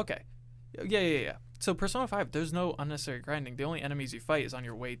 Okay. Yeah. So Persona 5, there's no unnecessary grinding. The only enemies you fight is on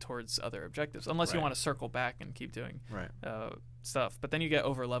your way towards other objectives, unless you Right. want to circle back and keep doing Right. stuff. But then you get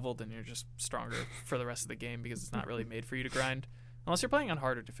over leveled and you're just stronger for the rest of the game because it's not really made for you to grind. Unless you're playing on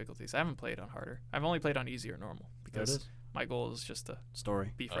harder difficulties. I haven't played on harder. I've only played on easy or normal There it because is. My goal is just to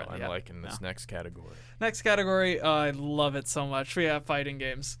Story. be Oh, friendly. I'm yeah. liking this next category. Next category, I love it so much. We have fighting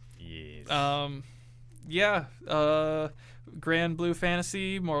games. Yes. Yeah. Grand Blue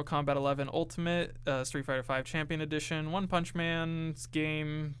Fantasy, Mortal Kombat 11 Ultimate, Street Fighter 5 Champion Edition, One Punch Man's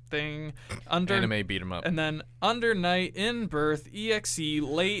game thing, Anime beat 'em up. and then Under Night, In Birth, EXE,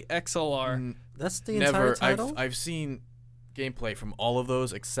 Late XLR. That's the entire title. I've seen gameplay from all of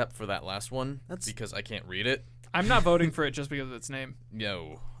those except for that last one because I can't read it. I'm not voting for it just because of its name.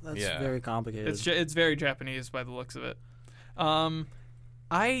 No. That's yeah. very complicated. It's very Japanese by the looks of it.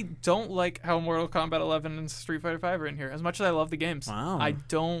 I don't like how Mortal Kombat 11 and Street Fighter 5 are in here. As much as I love the games, Wow. I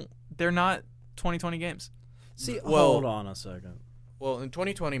don't. They're not 2020 games. See, Well- hold on a second. Well, in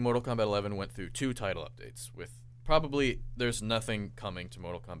 2020, Mortal Kombat 11 went through 2 title updates with probably there's nothing coming to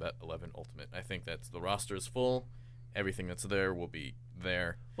Mortal Kombat 11 Ultimate. I think that's the roster is full. Everything that's there will be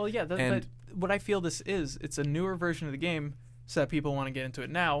there. Well, yeah, And- but what I feel this is, it's a newer version of the game, so that people want to get into it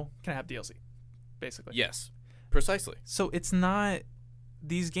now can have DLC, basically. Yes, precisely. So it's not.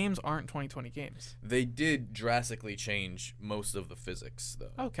 These games aren't 2020 games. They did drastically change most of the physics,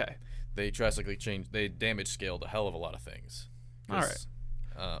 though. Okay. They drastically changed. They damage scaled a hell of a lot of things. All right.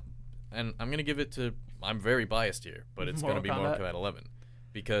 And I'm gonna give it to. I'm very biased here, but it's gonna Mortal be Mortal Kombat? Kombat 11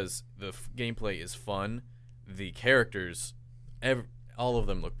 because the gameplay is fun. The characters, all of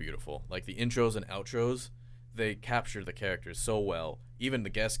them look beautiful. Like the intros and outros, they capture the characters so well. Even the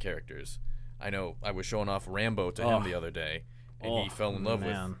guest characters. I know I was showing off Rambo to him the other day, and he fell in love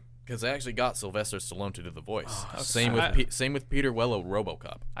with. Because they actually got Sylvester Stallone to do the voice. Same with Peter Wello,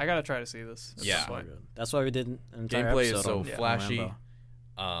 RoboCop. I gotta try to see this. at Yeah. some point. That's why we did an entire Gameplay is episode so on flashy.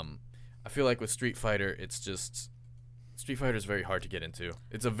 Rambo. I feel like with Street Fighter, it's just Street Fighter is very hard to get into.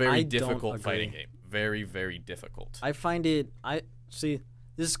 It's a very I don't difficult agree. fighting game. Very, very difficult. I find it. I see.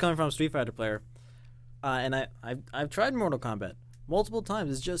 This is coming from a Street Fighter player, and I've tried Mortal Kombat multiple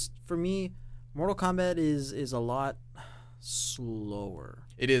times. It's just for me, Mortal Kombat is a lot slower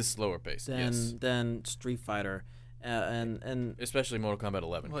It is slower paced. than Yes, than Street Fighter, and especially Mortal Kombat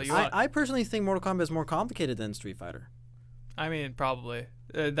 11. Well, 'cause you want- I personally think Mortal Kombat is more complicated than Street Fighter. I mean, probably.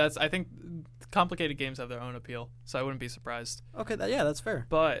 I think complicated games have their own appeal, so I wouldn't be surprised. Okay, that's fair.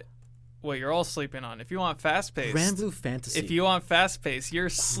 But what you're all sleeping on, if you want fast paced, Grand Blue Fantasy. if you want fast paced, you're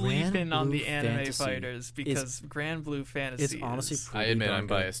sleeping on Blue the anime Fantasy fighters because Grand Blue Fantasy. it's honestly is- I pretty admit darn I'm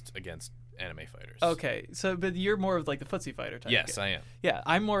good. biased against anime fighters. Okay, so but you're more of like the footsie fighter type. Yes, guy. I am. Yeah,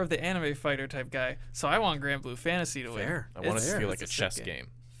 I'm more of the anime fighter type guy, so I want Grand Blue Fantasy to win. Fair. I want it It's- to feel like it's a sick chess game.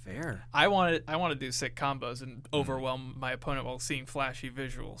 Fair. I want to do sick combos and overwhelm my opponent while seeing flashy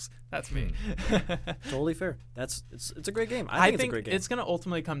visuals. That's me. Totally fair. It's a great game. I think it's a great game. it's going to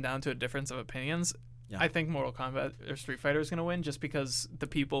ultimately come down to a difference of opinions. Yeah. I think Mortal Kombat or Street Fighter is going to win just because the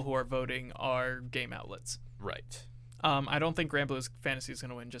people who are voting are game outlets. Right. I don't think Grand Blue Fantasy is going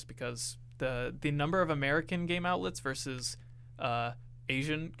to win just because the number of American game outlets versus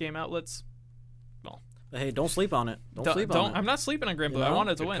Asian game outlets. But hey, don't sleep on it. Don't sleep on it. I'm not sleeping on Grand You Blue. I know?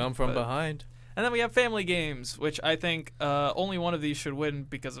 wanted to Could win. come from but- behind. And then we have family games, which I think only one of these should win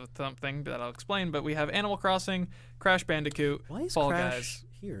because of something that I'll explain. But we have Animal Crossing, Crash Bandicoot, Why is Fall Crash Guys.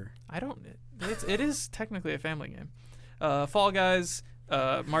 here? I don't. It is technically a family game. Fall Guys,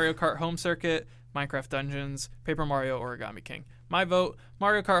 Mario Kart Home Circuit, Minecraft Dungeons, Paper Mario, Origami King. My vote: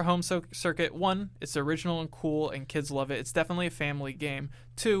 Mario Kart Home Circuit. 1, it's original and cool, and kids love it. It's definitely a family game.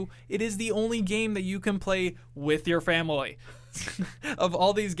 2, it is the only game that you can play with your family. Of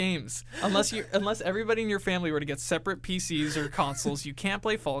all these games, unless everybody in your family were to get separate PCs or consoles, you can't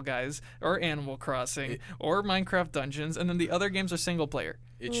play Fall Guys or Animal Crossing or Minecraft Dungeons, and then the other games are single player.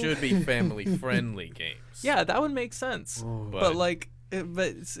 It should be family friendly games. Yeah, that would make sense. Oh. But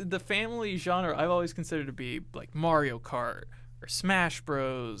the family genre I've always considered to be like Mario Kart or Smash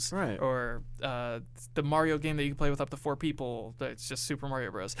Bros. Right. Or the Mario game that you can play with up to 4 people. It's just Super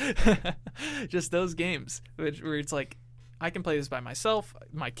Mario Bros. Just those games, where it's like, I can play this by myself,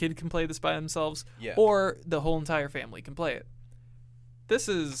 my kid can play this by themselves, Yeah. or the whole entire family can play it. This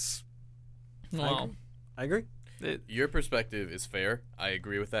is, well, I agree. Your perspective is fair. I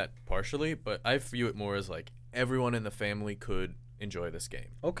agree with that partially, but I view it more as like everyone in the family could enjoy this game.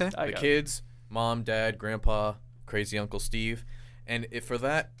 Okay. I The got it. kids, mom, dad, grandpa, crazy Uncle Steve. And for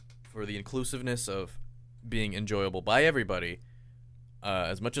the inclusiveness of being enjoyable by everybody,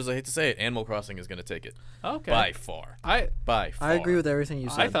 as much as I hate to say it, Animal Crossing is going to take it Okay. by far. By far. I agree with everything you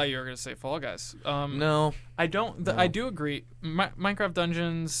said. I thought you were gonna say Fall Guys. No. I don't. I do agree. Minecraft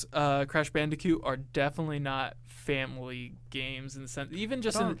Dungeons, Crash Bandicoot are definitely not family games in the sense. Even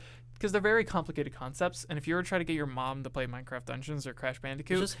just in because they're very complicated concepts. And if you were to try to get your mom to play Minecraft Dungeons or Crash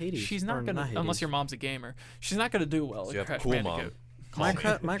Bandicoot, just Hades, she's or not gonna, not Hades. unless your mom's a gamer, she's not gonna do well So in you have a Crash cool Bandicoot. mom.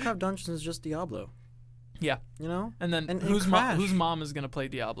 Minecraft Dungeons is just Diablo. Yeah. You know? And then And whose Crash. mom is gonna play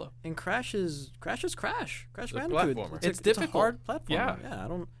Diablo? And Crash is Crash. Crash It's a Bandicoot. platformer. It's a difficult. hard platform. Yeah. I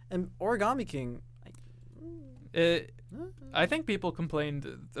don't. And Origami King. I think people complained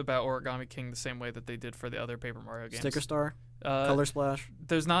about Origami King the same way that they did for the other Paper Mario games. Sticker Star. Uh, Color Splash.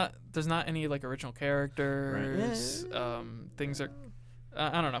 There's not any like original characters. Things are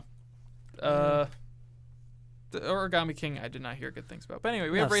I don't know. The Origami King I did not hear good things about. But anyway,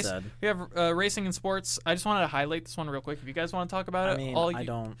 we have racing and sports. I just wanted to highlight this one real quick. If you guys want to talk about I it, mean, I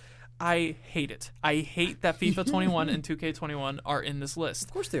don't. I hate it. I hate that FIFA 21 and 2K21 are in this list.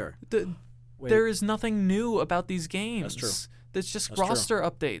 Of course they are. Wait, There is nothing new about these games. That's true. There's just That's true. roster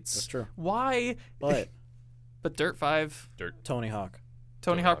updates. That's true. Why? But But Dirt 5, Tony Hawk.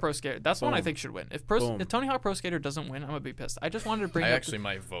 Tony Hawk Pro Skater. That's one I Boom. think should win. If Boom. Tony Hawk Pro Skater doesn't win, I'm gonna be pissed. I just wanted to bring. I up actually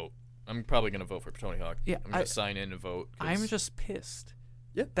might vote. I'm probably gonna vote for Tony Hawk. Yeah, I'm gonna sign in and vote. 'cause I'm just pissed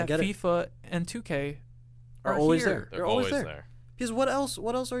Yeah, I that get it. FIFA and 2K Are are always here. there. They're always there. Because what else?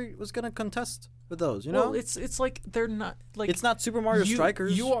 What else was gonna contest with those? You know, Well, it's like they're not like it's not Super Mario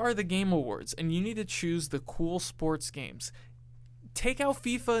Strikers. You are the Game Awards, and you need to choose the cool sports games. Take out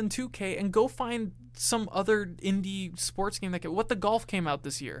FIFA and 2K and go find some other indie sports game that What the Golf came out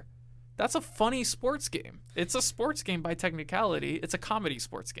this year. That's a funny sports game. It's a sports game by technicality. It's a comedy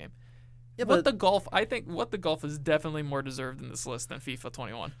sports game. Yeah, What but the Golf, I think What the Golf is definitely more deserved in this list than FIFA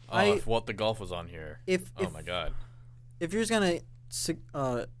 21. Oh, if What the Golf was on here. if Oh my god. if you're just gonna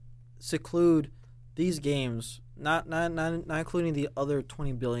seclude these games, not including the other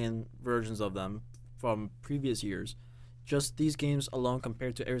 20 billion versions of them from previous years, just these games alone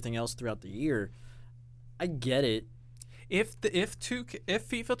compared to everything else throughout the year, I get it. If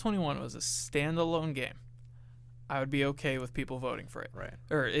FIFA 21 was a standalone game, I would be okay with people voting for it. Right.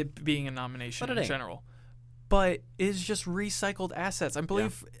 Or it being a nomination But it in ain't. general. But it's just recycled assets. I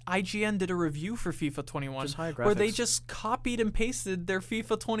believe IGN did a review for FIFA 21 Just high where they graphics. just copied and pasted their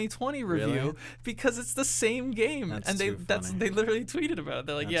FIFA 2020 review Really? because it's the same game. That's and too funny. they literally tweeted about it.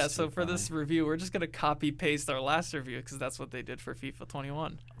 They're like, That's so too for this funny. review, we're just going to copy paste our last review because that's what they did for FIFA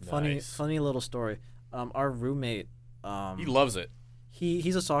 21. Nice. Funny little story. Our roommate, He loves it.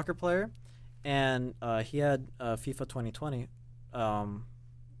 he's a soccer player, and he had FIFA 2020,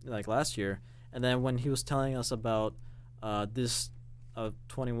 like last year, and then when he was telling us about this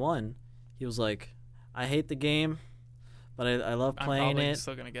 21, he was like, "I hate the game, but I love I'm playing probably it.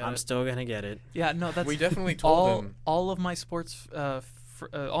 still going to get I'm it. still gonna get it." Yeah, no, that's We definitely told him. all of my sports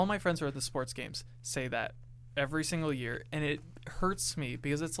all my friends who are at the sports games say that every single year, and it hurts me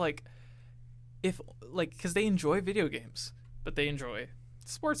because it's like because they enjoy video games, but they enjoy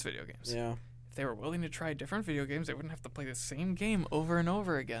sports video games. Yeah. If they were willing to try different video games, they wouldn't have to play the same game over and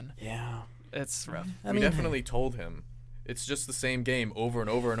over again. Yeah. It's rough. I We mean, definitely told him it's just the same game over and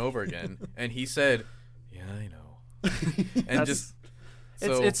over and over again, and he said, "Yeah, I know." And That's- just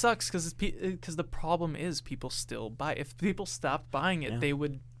so it sucks because the problem is people still buy. If people stopped buying it, Yeah. they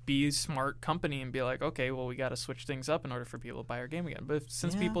would be a smart company and be like, okay, well, we got to switch things up in order for people to buy our game again. But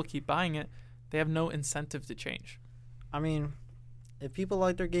since Yeah. people keep buying it, they have no incentive to change. I mean, if people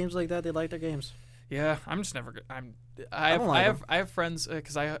like their games like that, they like their games. Yeah, I'm just never. I don't like have friends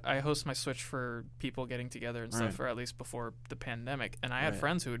because I host my Switch for people getting together and stuff, Right. or at least before the pandemic. And I had Right.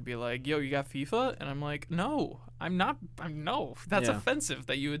 friends who would be like, "Yo, you got FIFA?" And I'm like, "No, I'm not. No, that's Yeah. offensive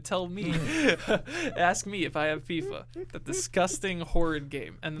that you would tell me, ask me if I have FIFA. That disgusting, horrid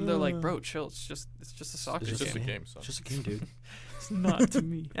game." And then they're like, "Bro, chill. It's just a soccer it's just a game. game. So It's just a game, dude. It's not to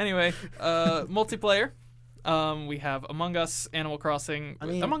me." Anyway, multiplayer. We have Among Us, Animal Crossing. I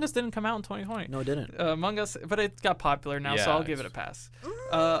mean- Among Us didn't come out in 2020. No, it didn't. Among Us, but it got popular now, so Yeah, I'll give it a pass.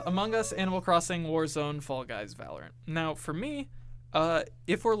 Among Us, Animal Crossing, Warzone, Fall Guys, Valorant. Now, for me,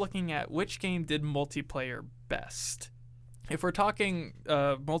 if we're looking at which game did multiplayer best, if we're talking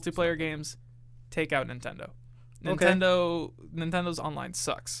multiplayer games, take out Nintendo. Okay. Nintendo's online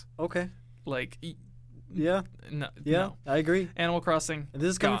sucks. Okay. Like, Yeah. no, Yeah. no. I agree. Animal Crossing. And this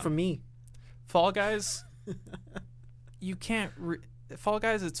is coming gone. from me. Fall Guys. You can't. Fall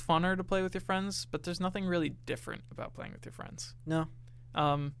Guys, it's funner to play with your friends, but there's nothing really different about playing with your friends. No.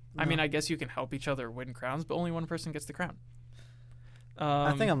 I No. mean, I guess you can help each other win crowns, but only one person gets the crown.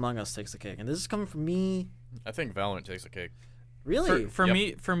 I think Among Us takes the cake, and this is coming from me. I think Valorant takes a cake. Really? for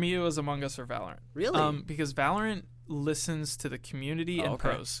Yep. me, it was Among Us or Valorant. Really? Because Valorant listens to the community Oh, and okay.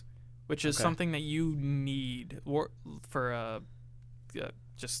 pros, which is Okay. something that you need for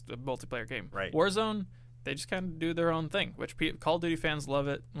just a multiplayer game. Right. Warzone they just kind of do their own thing, which Call of Duty fans love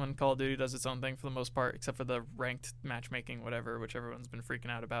it when Call of Duty does its own thing for the most part, except for the ranked matchmaking, whatever, which everyone's been freaking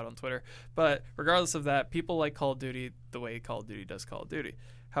out about on Twitter. But regardless of that, people like Call of Duty the way Call of Duty does Call of Duty.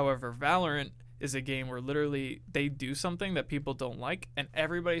 However, Valorant is a game where literally they do something that people don't like, and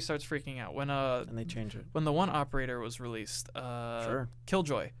everybody starts freaking out. And they change it. When the one operator was released, Sure.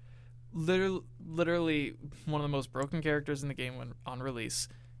 Killjoy, literally one of the most broken characters in the game when on release.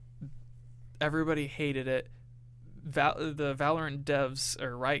 Everybody hated it. The Valorant devs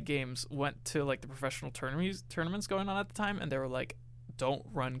or Riot Games went to like the professional tournaments going on at the time, and they were like, "Don't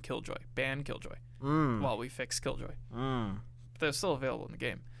run Killjoy, ban Killjoy, while we fix Killjoy." They're still available in the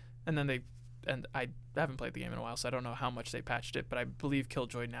game, and then I haven't played the game in a while, so I don't know how much they patched it, but I believe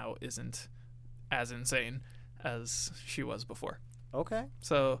Killjoy now isn't as insane as she was before. Okay.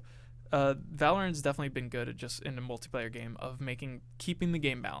 So Valorant's definitely been good at just in a multiplayer game of keeping the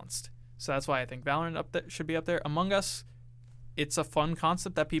game balanced. So that's why I think Valorant should be up there. Among Us, it's a fun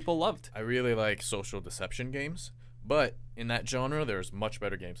concept that people loved. I really like social deception games, but in that genre, there's much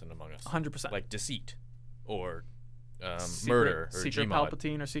better games than Among Us. 100%. Like Deceit or Murder or Secret Gmod.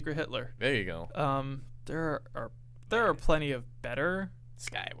 Palpatine or Secret Hitler. There you go. There are plenty of better,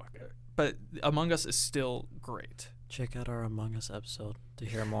 Skywalker. but Among Us is still great. Check out our Among Us episode to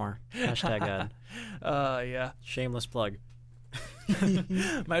hear more. Hashtag ad. Yeah. Shameless plug.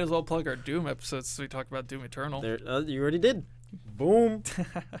 Might as well plug our Doom episodes since we talked about Doom Eternal. There, you already did. Boom.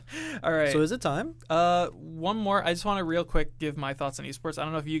 All right. So is it time? One more. I just want to real quick give my thoughts on esports. I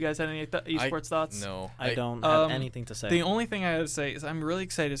don't know if you guys had any esports thoughts. No. I don't have anything to say. The only thing I have to say is I'm really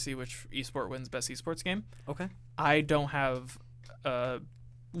excited to see which esport wins best esports game. Okay. I don't have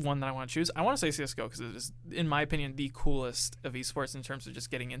one that I want to choose. I want to say CSGO because it is, in my opinion, the coolest of esports in terms of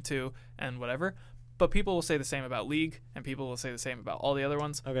just getting into and whatever. But people will say the same about League, and people will say the same about all the other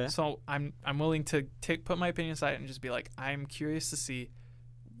ones. Okay. So I'm willing to put my opinion aside and just be like, I'm curious to see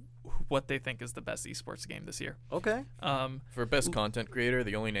what they think is the best esports game this year. Okay. For best content creator,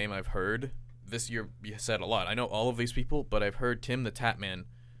 the only name I've heard this year, you said a lot. I know all of these people, but I've heard Tim the Tatman.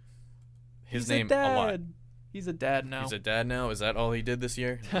 His name a lot. He's a dad now. He's a dad now. Is that all he did this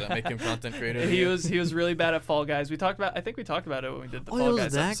year? Does that make him content creator? He was really bad at Fall Guys. I think we talked about it when we did the Fall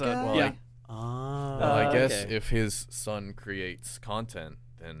Guys episode. Guy? Well, yeah. Well, I guess if his son creates content,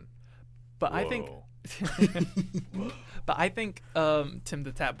 then. But whoa. I think Tim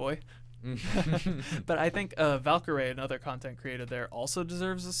the Tat Boy. But I think Valkyrie, another content creator there, also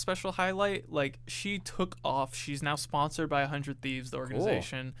deserves a special highlight. Like, she took off. She's now sponsored by 100 Thieves, the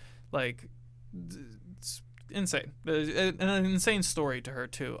organization. Cool. Like, it's insane. An insane story to her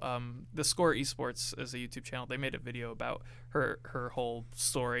too. The Score Esports is a YouTube channel. They made a video about her whole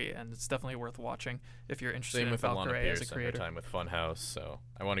story, and it's definitely worth watching if you're interested in Valkyrie as a creator. Same with her time with Funhouse, so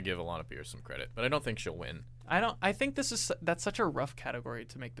I want to give Alana Pierce some credit, but I don't think she'll win. I think that's such a rough category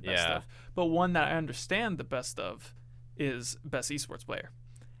to make the best of. But one that I understand the best of is best esports player,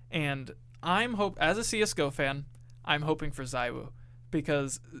 and as a CS:GO fan, I'm hoping for ZywOo.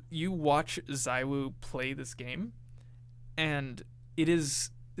 Because you watch ZywOo play this game, and it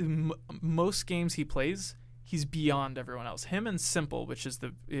is most games he plays, he's beyond everyone else. Him and Simple, which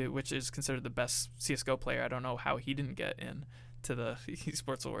is considered the best CS:GO player. I don't know how he didn't get in to the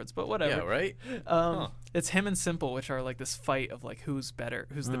esports awards, but whatever. Yeah, right. It's him and Simple, which are like this fight of like who's better,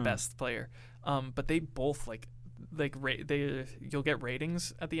 who's the best player. But they both you'll get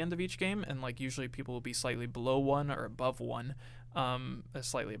ratings at the end of each game, and like usually people will be slightly below 1 or above 1.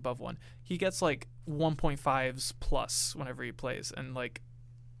 Slightly above 1. He gets like 1.5s plus whenever he plays, and like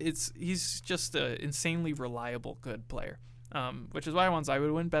he's just an insanely reliable, good player. Which is why I want ZywOo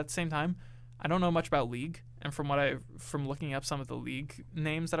to win. But at the same time, I don't know much about League, and from looking up some of the League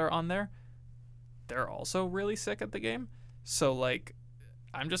names that are on there, they're also really sick at the game. So like,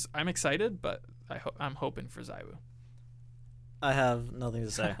 I'm excited, but I'm hoping for ZywOo. I have nothing to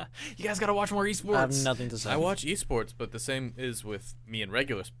say. You guys gotta watch more esports. I have nothing to say. I watch esports, but the same is with me in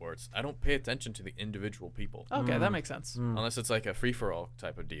regular sports. I don't pay attention to the individual people. Okay, that makes sense. Unless it's like a free-for-all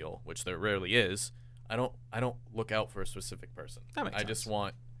type of deal, which there rarely is. I don't look out for a specific person. That makes sense. Just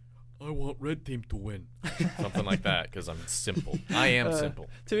want red team to win. Something like that, because I'm simple. I am simple.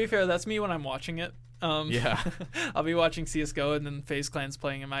 To be fair, that's me when I'm watching it. Yeah. I'll be watching CSGO, and then FaZe Clan's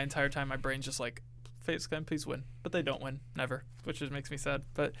playing, and my entire time my brain's just like, FaZe Clan, please win. But they don't win, never, which just makes me sad.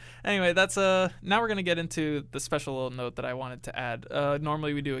 But anyway, that's now we're going to get into the special little note that I wanted to add.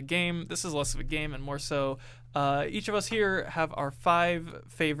 Normally we do a game. This is less of a game and more so each of us here have our 5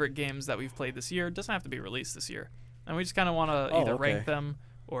 favorite games that we've played this year. It doesn't have to be released this year. And we just kind of want to either rank them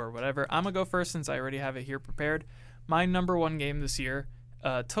or whatever. I'm going to go first since I already have it here prepared. My number 1 game this year,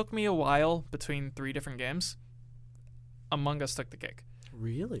 Took me a while between 3 different games. Among Us took the cake.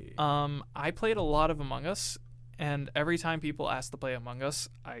 Really? I played a lot of Among Us, and every time people ask to play Among Us,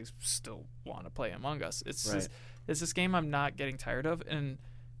 I still want to play Among Us. Right. It's this game I'm not getting tired of, and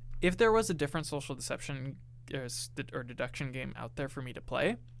if there was a different social deception or deduction game out there for me to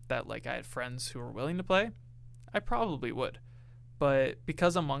play that like I had friends who were willing to play, I probably would. But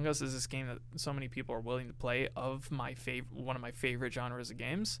because Among Us is this game that so many people are willing to play of one of my favorite genres of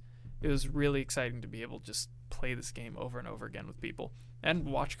games, it was really exciting to be able to just play this game over and over again with people and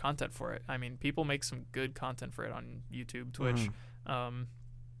watch content for it. I mean, people make some good content for it on YouTube, Twitch.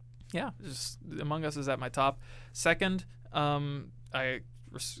 Just Among Us is at my top. Second, I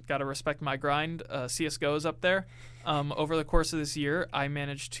gotta respect my grind. CS:GO is up there. Over the course of this year, I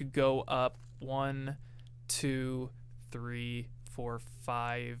managed to go up 1, 2, 3, 4,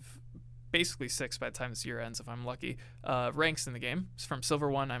 5, basically 6 by the time this year ends if I'm lucky. Ranks in the game. So from Silver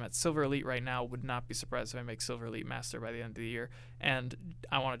 1, I'm at Silver Elite right now. Would not be surprised if I make Silver Elite Master by the end of the year. And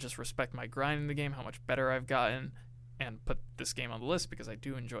I want to just respect my grind in the game, how much better I've gotten, and put this game on the list because I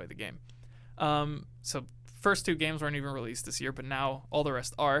do enjoy the game. So first 2 games weren't even released this year, but now all the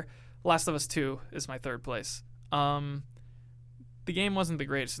rest are. Last of Us 2 is my 3rd place. The game wasn't the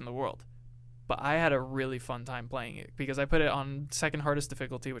greatest in the world, but I had a really fun time playing it because I put it on 2nd hardest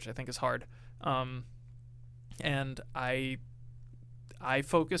difficulty, which I think is hard. And I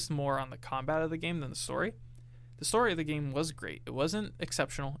focused more on the combat of the game than the story. The story of the game was great. It wasn't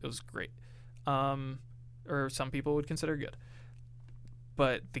exceptional. It was great. Or some people would consider good.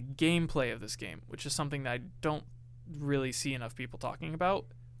 But the gameplay of this game, which is something that I don't really see enough people talking about,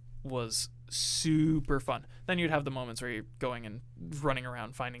 was super fun. Then you'd have the moments where you're going and running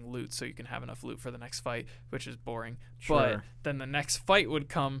around finding loot so you can have enough loot for the next fight, which is boring. Sure. But then the next fight would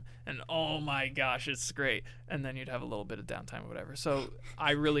come and oh my gosh, it's great. And then you'd have a little bit of downtime or whatever. So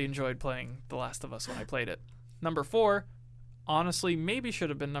I really enjoyed playing The Last of Us when I played it. Number 4, honestly, maybe should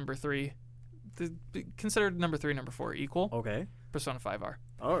have been number 3. Considered number 3, number 4 equal. Okay. Persona 5R.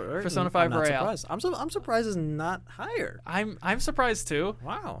 Oh, right. Persona 5 I'm not Royale. surprised. I'm surprised it's not higher. I'm surprised too.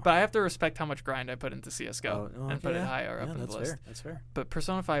 Wow. But I have to respect how much grind I put into CS:GO and put it higher up in the that's list. fair. That's fair. But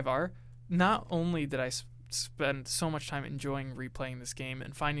Persona 5R, not only did I spend so much time enjoying replaying this game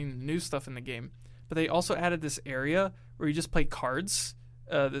and finding new stuff in the game, but they also added this area where you just play cards.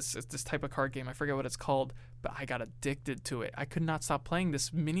 This type of card game. I forget what it's called, but I got addicted to it. I could not stop playing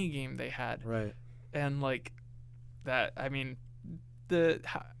this mini game they had. Right. And like that, I mean,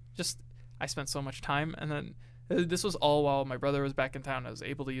 I spent so much time, and then this was all while my brother was back in town. I was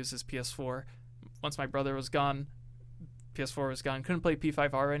able to use his PS4. Once my brother was gone, PS4 was gone, couldn't play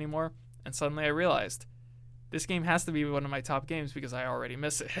P5R anymore, and suddenly I realized this game has to be one of my top games because I already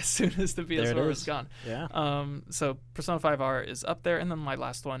miss it as soon as the PS4 was gone. Yeah. So Persona 5R is up there, and then my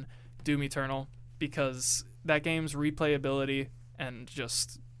last one, Doom Eternal, because that game's replayability and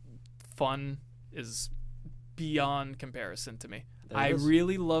just fun is beyond comparison to me. I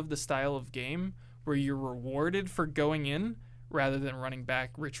really love the style of game where you're rewarded for going in rather than running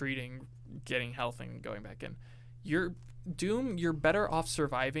back, retreating, getting health, and going back in. You're better off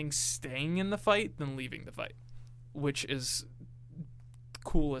surviving, staying in the fight than leaving the fight, which is the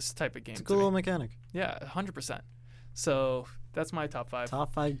coolest type of game. It's a cool little mechanic. Yeah, 100%. So that's my top 5.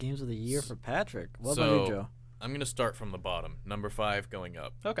 Top 5 games of the year for Patrick. What about you, Joe? I'm going to start from the bottom. Number 5 going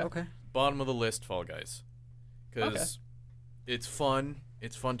up. Okay. Bottom of the list, Fall Guys. Because it's fun.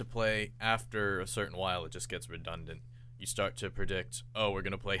 It's fun to play. After a certain while, it just gets redundant. You start to predict, we're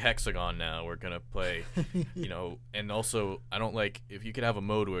going to play Hexagon now. We're going to play, and also, I don't like, if you could have a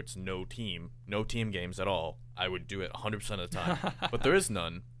mode where it's no team games at all, I would do it 100% of the time. But there is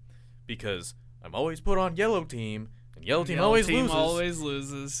none, because I'm always put on yellow team, and yellow team always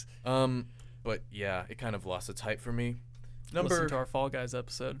loses. But yeah, it kind of lost its hype for me. Listen to our Fall Guys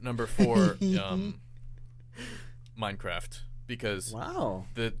episode. Number 4, Minecraft, because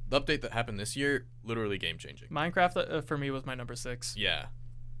the update that happened this year, literally game changing. Minecraft for me was my number 6. Yeah,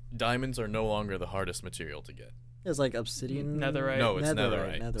 diamonds are no longer the hardest material to get. It's like obsidian. Netherite. No, it's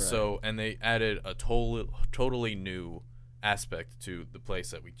netherite. So, and they added a totally new aspect to the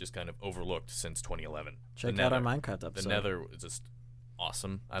place that we just kind of overlooked since 2011. Check out our Minecraft episode. The Nether is just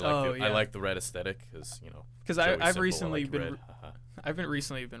awesome. I like the red aesthetic because I've recently been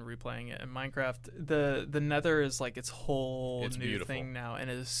replaying it, and Minecraft the Nether is like its whole new beautiful thing now, and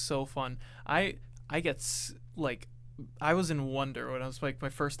it is so fun. I was in wonder when I was like my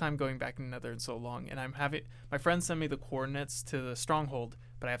first time going back in Nether in so long, and I'm having my friends send me the coordinates to the stronghold,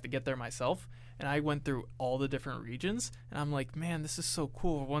 but I have to get there myself, and I went through all the different regions, and I'm like, man, this is so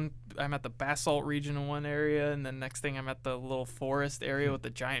cool. I'm at the basalt region in one area, and then next thing I'm at the little forest area with the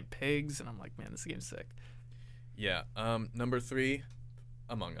giant pigs, and I'm like, man, this game's sick. Yeah. Number 3,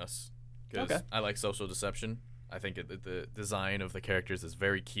 Among Us, because Okay. I like Social Deception. I think the design of the characters is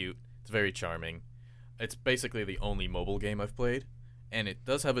very cute. It's very charming. It's basically the only mobile game I've played, and it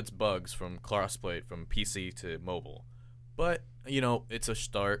does have its bugs from crossplay from PC to mobile. But, it's a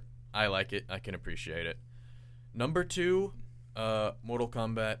start. I like it. I can appreciate it. Number 2, Mortal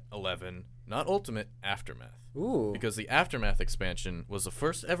Kombat 11, not Ultimate, Aftermath. Ooh. Because the Aftermath expansion was the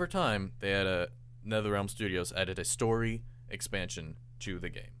first ever time they had NetherRealm Studios added a story expansion to the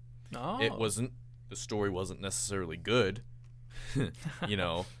game. Oh. The story wasn't necessarily good,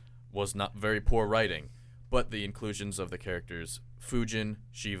 was not very poor writing, but the inclusions of the characters Fujin,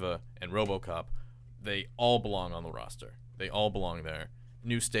 Shiva, and RoboCop, they all belong on the roster. They all belong there.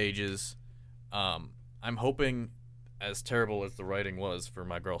 New stages. I'm hoping, as terrible as the writing was for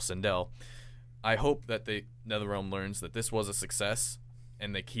my girl Sindel, I hope that NetherRealm learns that this was a success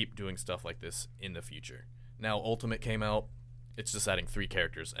and they keep doing stuff like this in the future. Now Ultimate came out, it's just adding 3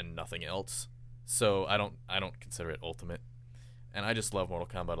 characters and nothing else. So I don't consider it Ultimate. And I just love Mortal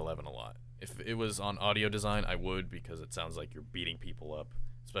Kombat 11 a lot. If it was on audio design, I would, because it sounds like you're beating people up,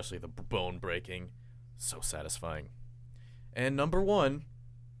 especially the bone breaking. So satisfying. And number 1,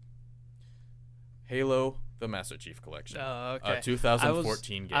 Halo: The Master Chief Collection. Oh, okay. A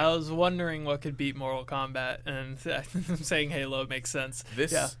 2014 game. I was wondering what could beat Mortal Kombat, and saying Halo makes sense.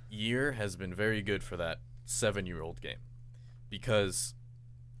 This year has been very good for that 7-year-old game, because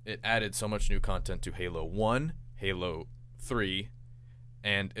it added so much new content to Halo 1, Halo 3,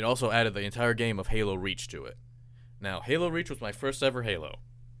 and it also added the entire game of Halo Reach to it. Now, Halo Reach was my first ever Halo.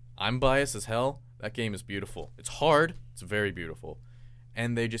 I'm biased as hell. That game is beautiful. It's hard. It's very beautiful.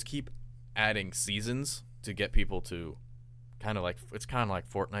 And they just keep adding seasons to get people to it's kind of like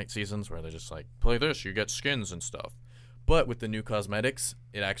Fortnite seasons, where they're just like, play this, you get skins and stuff. But with the new cosmetics,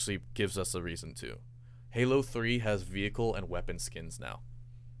 it actually gives us a reason to. Halo 3 has vehicle and weapon skins now.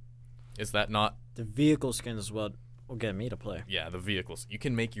 Is that not? The vehicle skin is what will get me to play. Yeah, the vehicles. You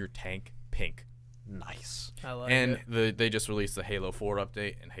can make your tank pink. Nice. I like And it. they just released the Halo 4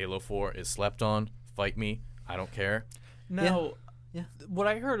 update, and Halo 4 is slept on. Fight me. I don't care. Now, Yeah. what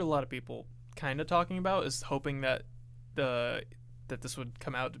I heard a lot of people kind of talking about is hoping that this would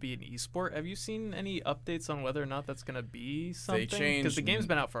come out to be an esport. Have you seen any updates on whether or not that's going to be something? Because the game's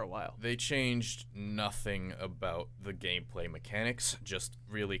been out for a while. They changed nothing about the gameplay mechanics, just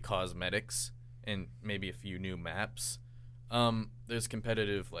really cosmetics and maybe a few new maps. There's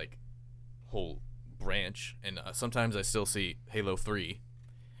competitive, whole branch, and sometimes I still see Halo 3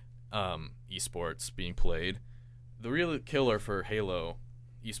 esports being played. The real killer for Halo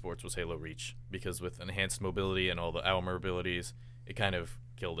esports was Halo Reach, because with enhanced mobility and all the armor abilities, it kind of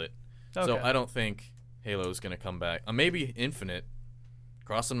killed it. Okay. So I don't think Halo's going to come back. Maybe Infinite,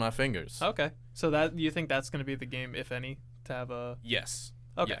 crossing my fingers. Okay. So that you think that's going to be the game, if any, to have a... Yes.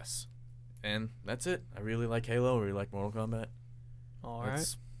 Okay. Yes. And that's it. I really like Halo. I really like Mortal Kombat. All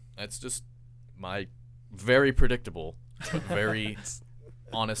right. That's just my very predictable but very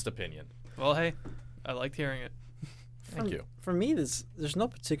honest opinion. Well, hey, I liked hearing it. Thank you. For me, there's no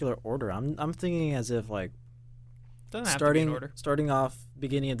particular order. I'm thinking as if Doesn't have to be in order. starting off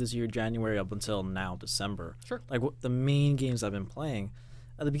beginning of this year, January, up until now, December. Sure. The main games I've been playing.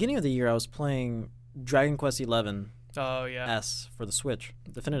 At the beginning of the year, I was playing Dragon Quest XI Oh, yeah. S for the Switch,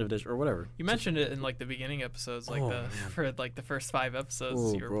 Definitive Edition, or whatever. You mentioned it in the beginning episodes, for the first 5 episodes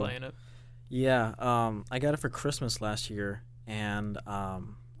Oh, you were bro. playing it. Yeah, I got it for Christmas last year, and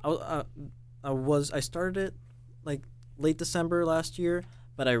I started it late December last year,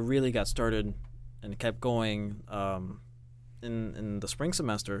 but I really got started and kept going in the spring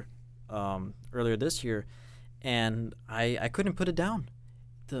semester earlier this year, and I couldn't put it down.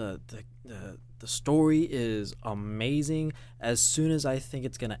 The story is amazing. As soon as I think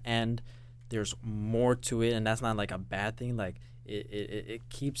it's gonna end, there's more to it, and that's not a bad thing. It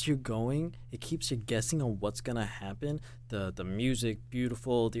keeps you going. It keeps you guessing on what's gonna happen. The music,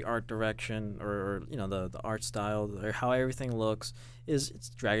 beautiful. The art direction, or the art style, or how everything looks, it's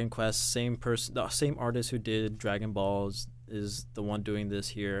Dragon Quest. Same person, the same artist who did Dragon Balls is the one doing this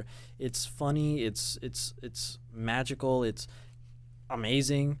here. It's funny. It's magical. It's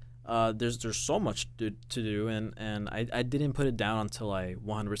amazing. There's so much to do, and I didn't put it down until I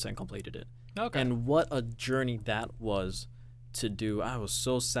 100% completed it. Okay. And what a journey that was to do. I was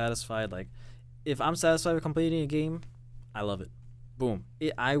so satisfied. If I'm satisfied with completing a game, I love it. Boom.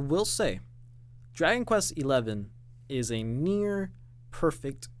 I will say, Dragon Quest XI is a near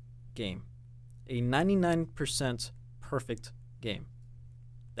perfect game. a 99% perfect game.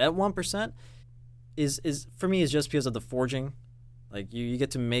 That 1% is for me is just because of the forging. Like you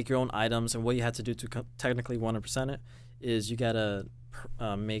get to make your own items, and what you had to do to technically 100% it is you gotta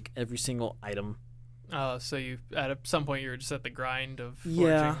make every single item. So you at some point you were just at the grind of forging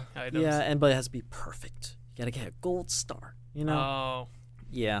Yeah, items. yeah, but it has to be perfect. You gotta get a gold star. You know? Oh,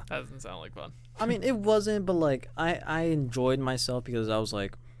 Yeah. that doesn't sound like fun. I mean, it wasn't, but like I enjoyed myself because I was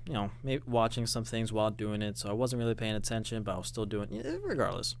like, you know, maybe watching some things while doing it, so I wasn't really paying attention, but I was still doing it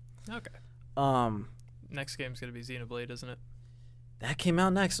regardless. Okay. Next game's gonna be Xenoblade, isn't it? That came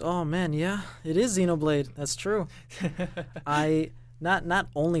out next. Oh man, yeah, it is Xenoblade. That's true. I not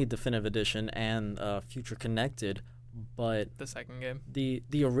only Definitive Edition and Future Connected, but The second game.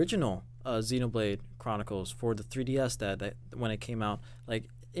 the original Xenoblade Chronicles for the 3DS that when it came out, like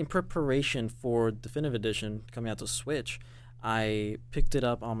in preparation for Definitive Edition coming out to Switch, I picked it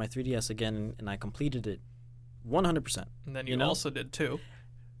up on my 3DS again and I completed it 100%. And then You you know? also did 2.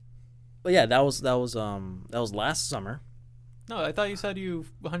 But yeah, that was last summer. No, I thought you said you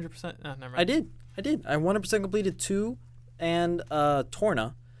 100%. Oh, never mind. I did. I 100% completed 2 and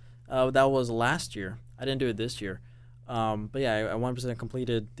Torna. That was last year. I didn't do it this year. But yeah, I 100%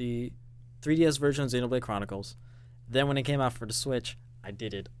 completed the 3DS version of Xenoblade Chronicles. Then when it came out for the Switch, I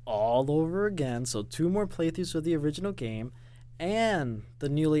did it all over again. So 2 more playthroughs of the original game and the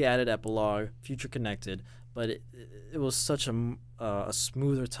newly added epilogue, Future Connected. But it was such a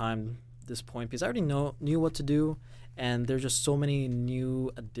smoother time at this point because I already knew what to do. And there's just so many new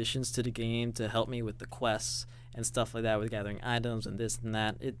additions to the game to help me with the quests and stuff like that, with gathering items and this and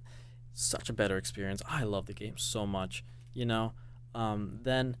that. It's such a better experience. I love the game so much, you know.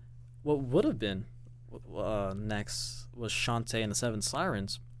 Then what would have been next was Shantae and the Seven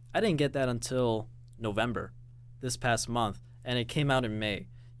Sirens. I didn't get that until November, this past month, and it came out in May,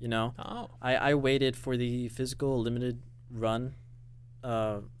 you know. Oh. I waited for the physical limited run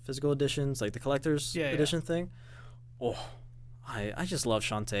physical editions, like the collector's edition thing. Oh, I just love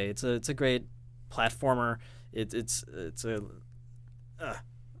Shantae. It's a great platformer. It's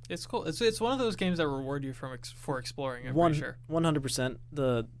cool. It's one of those games that reward you for exploring. I'm pretty sure. 100%.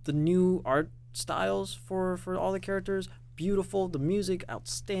 The new art styles for all the characters, beautiful. The music,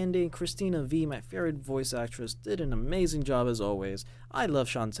 outstanding. Christina V, my favorite voice actress, did an amazing job as always. I love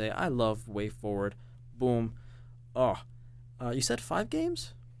Shantae. I love Way Forward. Boom. Oh, you said 5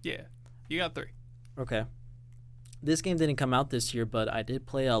 games? Yeah, you got 3. Okay. This game didn't come out this year, but I did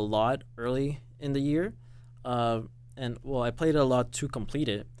play a lot early in the year. I played it a lot to complete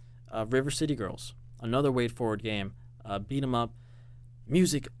it. River City Girls, another Way Forward game. Beat 'em up.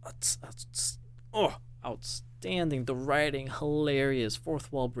 Music, outstanding. The writing, hilarious.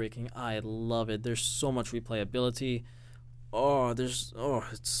 Fourth wall breaking. I love it. There's so much replayability. I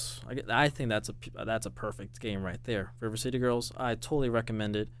think that's a perfect game right there. River City Girls, I totally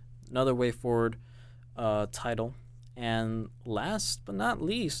recommend it. Another Way Forward title. And last but not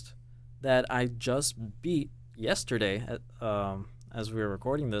least, that I just beat yesterday as we were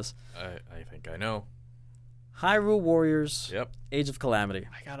recording this. I think I know. Hyrule Warriors. Yep. Age of Calamity.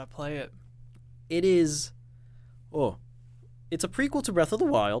 I gotta play it. It is. It's a prequel to Breath of the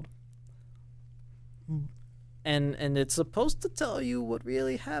Wild. And it's supposed to tell you what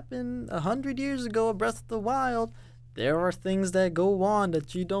really happened 100 years ago at Breath of the Wild. There are things that go on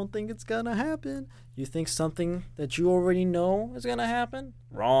that you don't think it's gonna happen. You think something that you already know is gonna happen?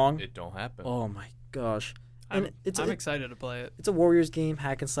 Wrong. It don't happen. Oh my gosh. I'm And excited to play it. It's a Warriors game,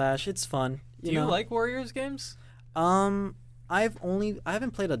 hack and slash. It's fun. Do you like Warriors games? I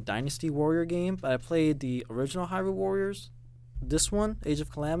haven't played a Dynasty Warrior game, but I played the original Hyrule Warriors, this one, Age of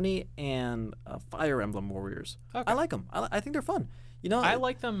Calamity, and Fire Emblem Warriors. Okay. I like them. I think they're fun. You know, I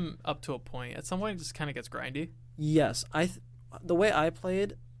like them up to a point. At some point, it just kind of gets grindy. Yes, the way I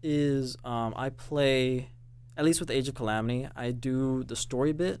played is I play, at least with Age of Calamity, I do the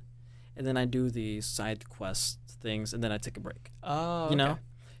story bit, and then I do the side quest things, and then I take a break. Oh, You know,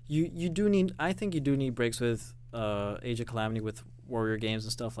 you do need. I think you do need breaks with Age of Calamity with Warrior games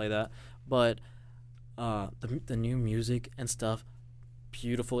and stuff like that. But the new music and stuff,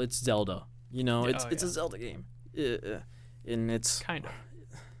 beautiful. It's Zelda. You know, Yeah, it's a Zelda game, and it's kind of.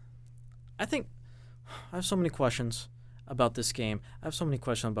 I think I have so many questions about this game. I have so many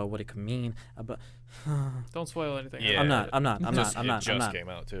questions about what it could mean. About Don't spoil anything. Yeah. I'm not. It just came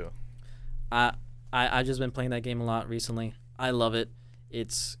out too. I've just been playing that game a lot recently. I love it.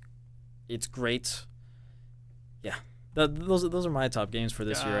 It's great. Yeah, those are my top games for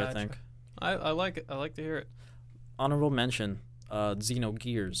this year. I Gotcha. think. I like it. I like to hear it. Honorable mention: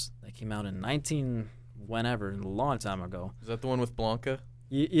 Xenogears that came out in a long time ago. Is that the one with Blanca?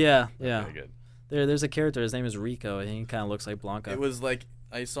 Yeah. Okay, good. There's a character. His name is Rico, and he kind of looks like Blanca. It was like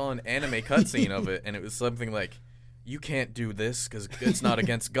I saw an anime cutscene of it, and it was something like, "You can't do this because it's not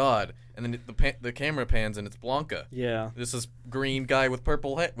against God." And then the camera pans, and it's Blanca. Yeah. This is green guy with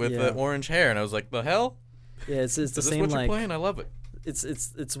purple with Yeah. orange hair, and I was like, "The hell? Yeah, it's the Is this same what you're like playing? I love it."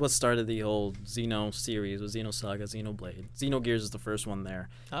 it's what started the whole Xeno series with Xenosaga, Xenoblade. Xenogears is the first one there,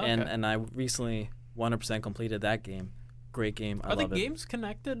 Oh, okay. and I recently 100% completed that game. Great game. I Are the love it. games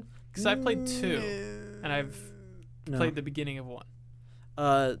connected? Because I played 2, and I've No. played the beginning of 1.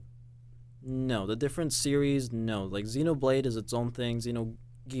 No, the different series. No, like Xenoblade is its own thing.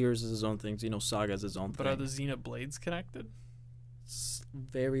 Xenogears is its own thing. Xenosaga is its own But thing. are the Xenoblades connected?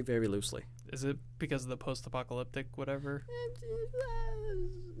 Very, very loosely. Is it because of the post-apocalyptic whatever?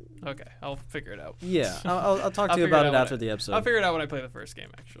 Okay, I'll figure it out. Yeah, I'll talk I'll to you figure about it it out after the episode. I'll figure it out when I play the first game,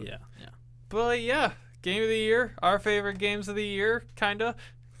 actually. Yeah, yeah. But yeah, game of the year, our favorite games of the year, kinda.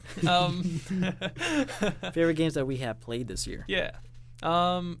 Favorite games that we have played this year. Yeah.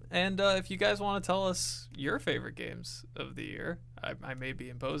 And if you guys want to tell us your favorite games of the year, I may be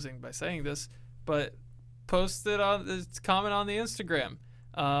imposing by saying this, but post it comment on the Instagram.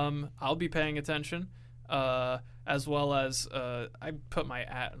 I'll be paying attention. As well as I put my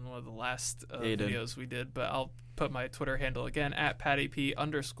 @ in one of the last videos we did, but I'll put my Twitter handle again @PattyP_.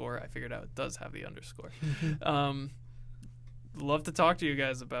 I figured out it does have the underscore. Love to talk to you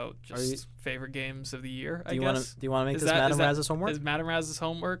guys about just favorite games of the year. Do you want to make this Madam Raz's homework? Is Madam Raz's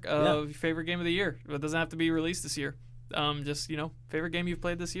homework your favorite game of the year? It doesn't have to be released this year. Just favorite game you've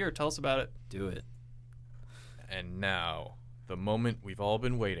played this year. Tell us about it. Do it. And now, the moment we've all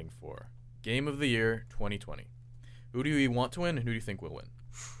been waiting for. Game of the Year 2020. Who do you want to win, and who do you think will win?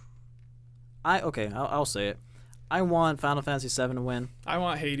 I'll say it. I want Final Fantasy VII to win. I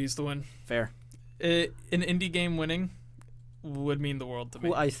want Hades to win. Fair. An indie game winning would mean the world to me.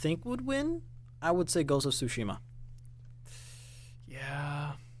 Who I think would win? I would say Ghost of Tsushima.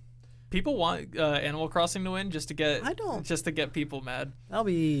 Yeah. People want Animal Crossing to win just to get people mad. That'll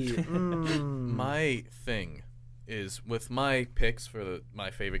be My thing is with my picks for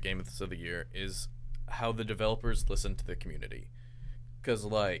my favorite game of the year is how the developers listen to the community. Because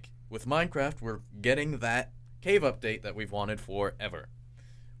like with Minecraft, we're getting that cave update that we've wanted forever.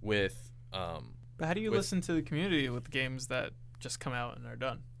 But how do you listen to the community with games that just come out and are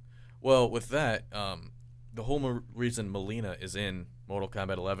done? Well, with that, the whole reason Melina is in Mortal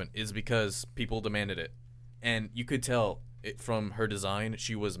Kombat 11 is because people demanded it. And you could tell it from her design,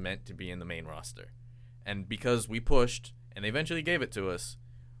 she was meant to be in the main roster. And because we pushed, and they eventually gave it to us,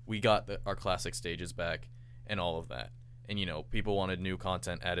 we got our classic stages back and all of that. And, people wanted new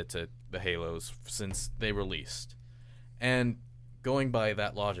content added to the Halos since they released. And going by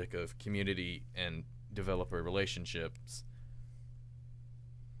that logic of community and developer relationships,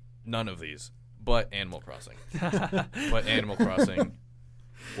 none of these, but Animal Crossing. But Animal Crossing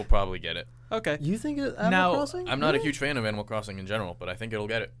will probably get it. Okay. You think Animal Crossing? I'm not a huge fan of Animal Crossing in general, but I think it'll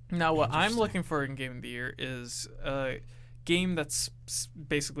get it. Now, what I'm looking for in Game of the Year is a game that's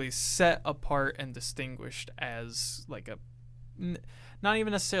basically set apart and distinguished as like not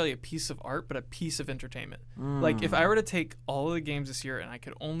even necessarily a piece of art, but a piece of entertainment. Like if I were to take all of the games this year and I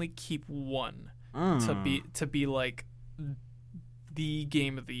could only keep one to be like the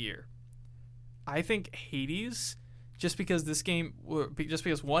game of the year, I think Hades. Just because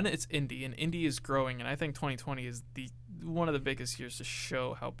one, it's indie, and indie is growing, and I think 2020 is one of the biggest years to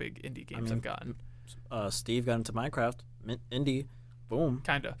show how big indie games have gotten. Steve got into Minecraft, indie, boom.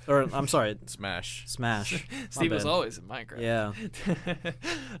 Kinda. Or I'm sorry, Smash. Steve was always in Minecraft. Yeah.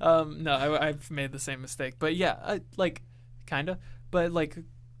 No, I've made the same mistake, but yeah, kinda. But like,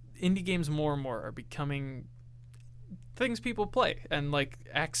 indie games more and more are becoming things people play and like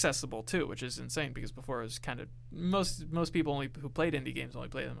accessible too, which is insane because before it was kind of most people who played indie games only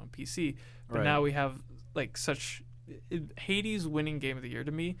play them on PC, but now we have like Hades winning game of the year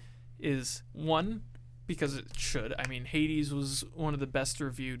to me is one because it should. I mean, Hades was one of the best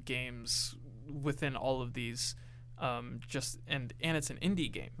reviewed games within all of these. And it's an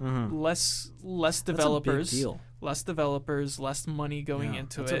indie game. Mm-hmm. Less developers, That's a big deal. less developers, less money going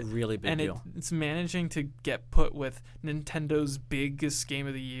into that's it. a really big deal. It's managing to get put with Nintendo's biggest game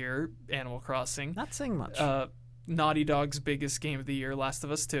of the year, Animal Crossing. Not saying much. Naughty Dog's biggest game of the year, Last of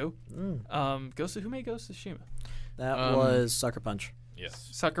Us 2. Who made Ghost of Tsushima? That was Sucker Punch. Yes.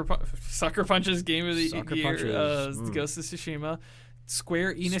 Sucker Punch's game of the year, Ghost of Tsushima.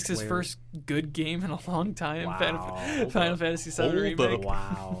 Square Enix's first good game in a long time. Wow. Final Fantasy VII Remake.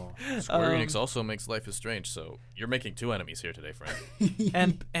 Wow. Square Enix also makes Life is Strange, so you're making two enemies here today, friend.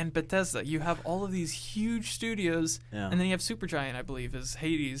 and Bethesda. You have all of these huge studios, and then you have Supergiant, I believe, is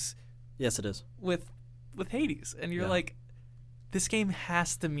Hades. Yes, it is. with Hades, and you're Yeah. like, this game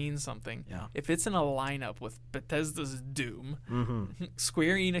has to mean something. Yeah. If it's in a lineup with Bethesda's Doom, Mm-hmm.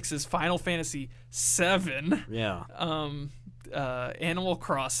 Square Enix's Final Fantasy VII, Yeah. Animal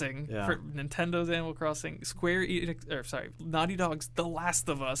Crossing, Yeah. for Nintendo's Animal Crossing, Naughty Dog's The Last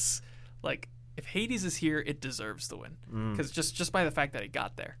of Us, like, if Hades is here, it deserves to win, because just by the fact that it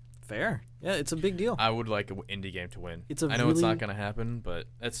got there. Fair. Yeah, it's a big deal. I would like an indie game to win. It's a I know it's really- not going to happen, but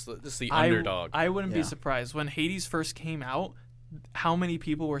it's the I- underdog. I wouldn't be Yeah. surprised when Hades first came out. How many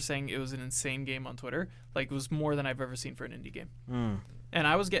people were saying it was an insane game on Twitter? Like, it was more than I've ever seen for an indie game. And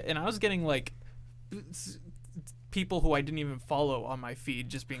I was getting like people who I didn't even follow on my feed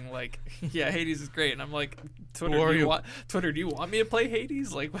just being like, "Yeah, Hades is great," and I'm like, "Twitter, Who are do you you? want Twitter? Do you want me to play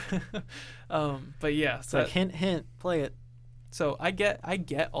Hades?" Like, but yeah, It's so like hint, hint, play it. so I get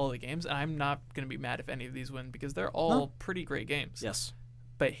all the games, and I'm not gonna be mad if any of these win because they're all No. pretty great games. Yes.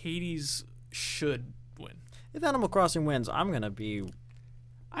 But Hades should win. If Animal Crossing wins, I'm gonna be.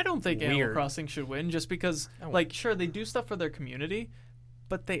 I don't think Animal Weird. Crossing should win just because, like, sure, they do stuff for their community,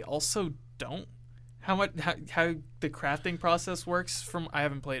 but they also don't. How the crafting process works I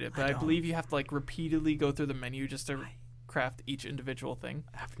haven't played it, but I don't. believe you have to like repeatedly go through the menu just to craft each individual thing.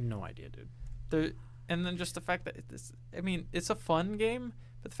 I have no idea, dude. And then just the fact that it's a fun game,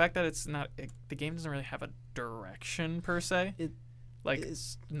 but the fact that it's not the game doesn't really have a direction per se. Like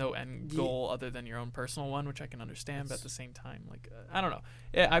It's no end goal other than your own personal one, which I can understand, but at the same time, like I don't know.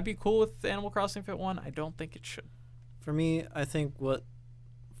 Yeah, I'd be cool with Animal Crossing if it won. I don't think it should. for me. I think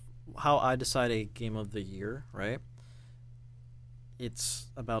how I decide a game of the year, right? It's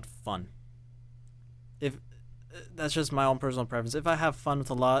about fun. If that's just my own personal preference. If I have fun with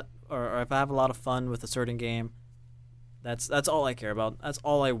a lot, or if I have a lot of fun with a certain game, that's all I care about. That's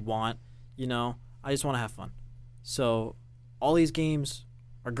all I want. You know, I just want to have fun. So, all these games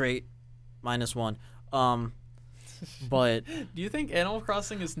are great, minus one. But Do you think Animal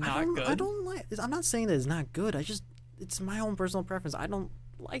Crossing is not good? I don't like. I'm not saying that it's not good. It's my own personal preference. I don't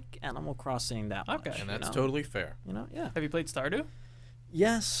like Animal Crossing that much. Okay. and that's you know? totally fair. You know, yeah. Have you played Stardew?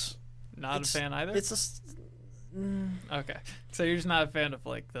 Yes. Not It's- a fan either. It's Okay, so you're just not a fan of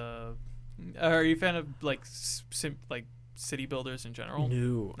like are you a fan of like like city builders in general?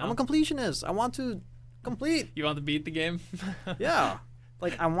 no. I'm No? a completionist. I want to complete. You want to beat the game? Yeah.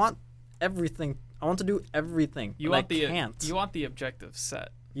 Like I want everything. I want to do everything. You but want I can't. you want the objective set.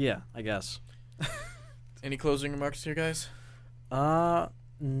 Yeah, I guess. Any closing remarks here, guys?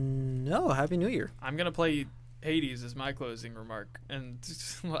 No. Happy New Year. I'm gonna play Hades as my closing remark, and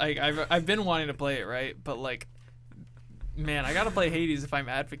like I've been wanting to play it, right? But like, man, I gotta play Hades if I'm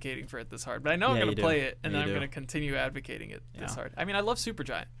advocating for it this hard. But I know I'm Yeah, gonna you do. play it, and Yeah, then I'm you do. gonna continue advocating it this Yeah. hard. I mean, I love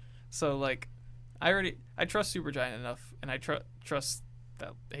Supergiant, so like, I trust Supergiant enough, and I trust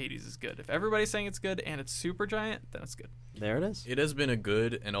that Hades is good. If everybody's saying it's good and it's Supergiant, then it's good. There it is. It has been a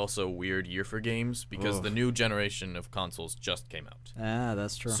good and also weird year for games because Oof. the new generation of consoles just came out. Ah,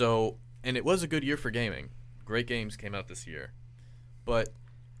 that's true. So, and it was a good year for gaming. Great games came out this year. But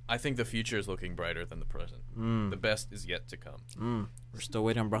I think the future is looking brighter than the present. The best is yet to come. We're still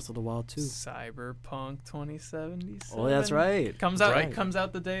waiting on Breath of the Wild 2. Cyberpunk 2077. Oh, that's right. Comes out Right. comes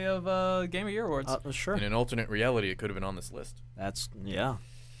out the day of Game of Year Awards. Sure. In an alternate reality, it could have been on this list. That's yeah.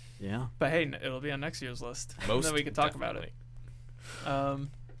 But hey, it'll be on next year's list. Most then we can talk about definitely. it.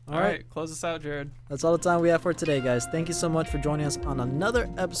 All right. right, close us out, Jared. That's all the time we have for today, guys. Thank you so much for joining us on another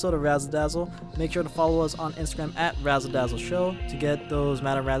episode of Razzle Dazzle. Make sure to follow us on Instagram at Razzle Dazzle Show. To get those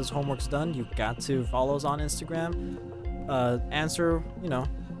Madam Razzle's homeworks done, you've got to follow us on Instagram. Answer,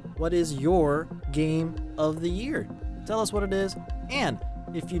 what is your game of the year? Tell us what it is. And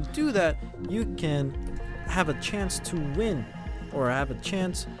if you do that, you can have a chance to win or have a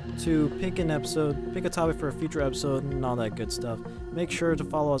chance to pick a topic for a future episode and all that good stuff. Make sure to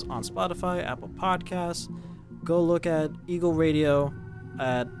follow us on Spotify, Apple Podcasts. Go look at Eagle Radio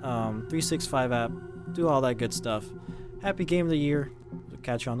at 365 app. Do all that good stuff. Happy Game of the Year. We'll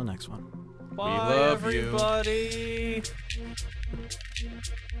catch you on the next one. Bye, love you. everybody.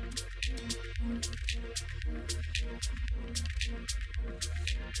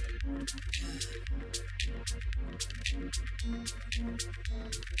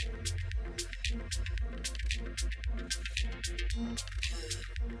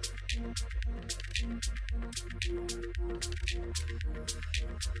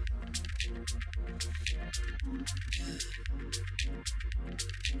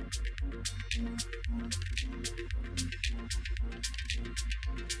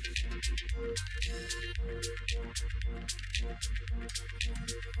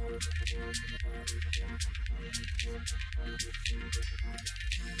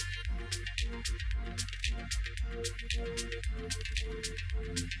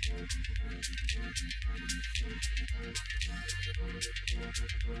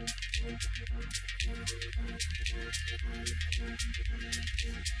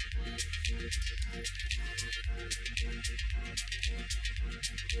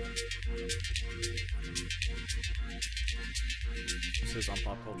 This is on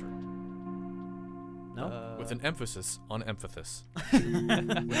pop culture. No? With an emphasis on emphasis. With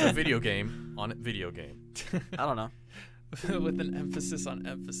a video game on video game. I don't know. With an emphasis on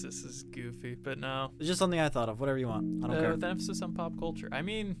emphasis is goofy, but no. It's just something I thought of. Whatever you want. I don't care. With an emphasis on pop culture. I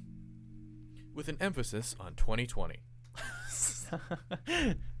mean, With an emphasis on 2020.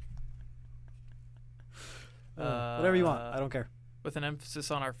 Whatever you want. I don't care. With an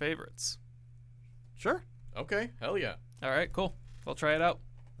emphasis on our favorites. Sure. Okay, hell yeah. All right, cool. We'll try it out.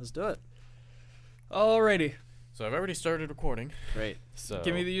 Let's do it. Alrighty. So I've already started recording. Great. So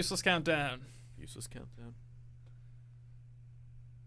Give me the useless countdown. useless countdown.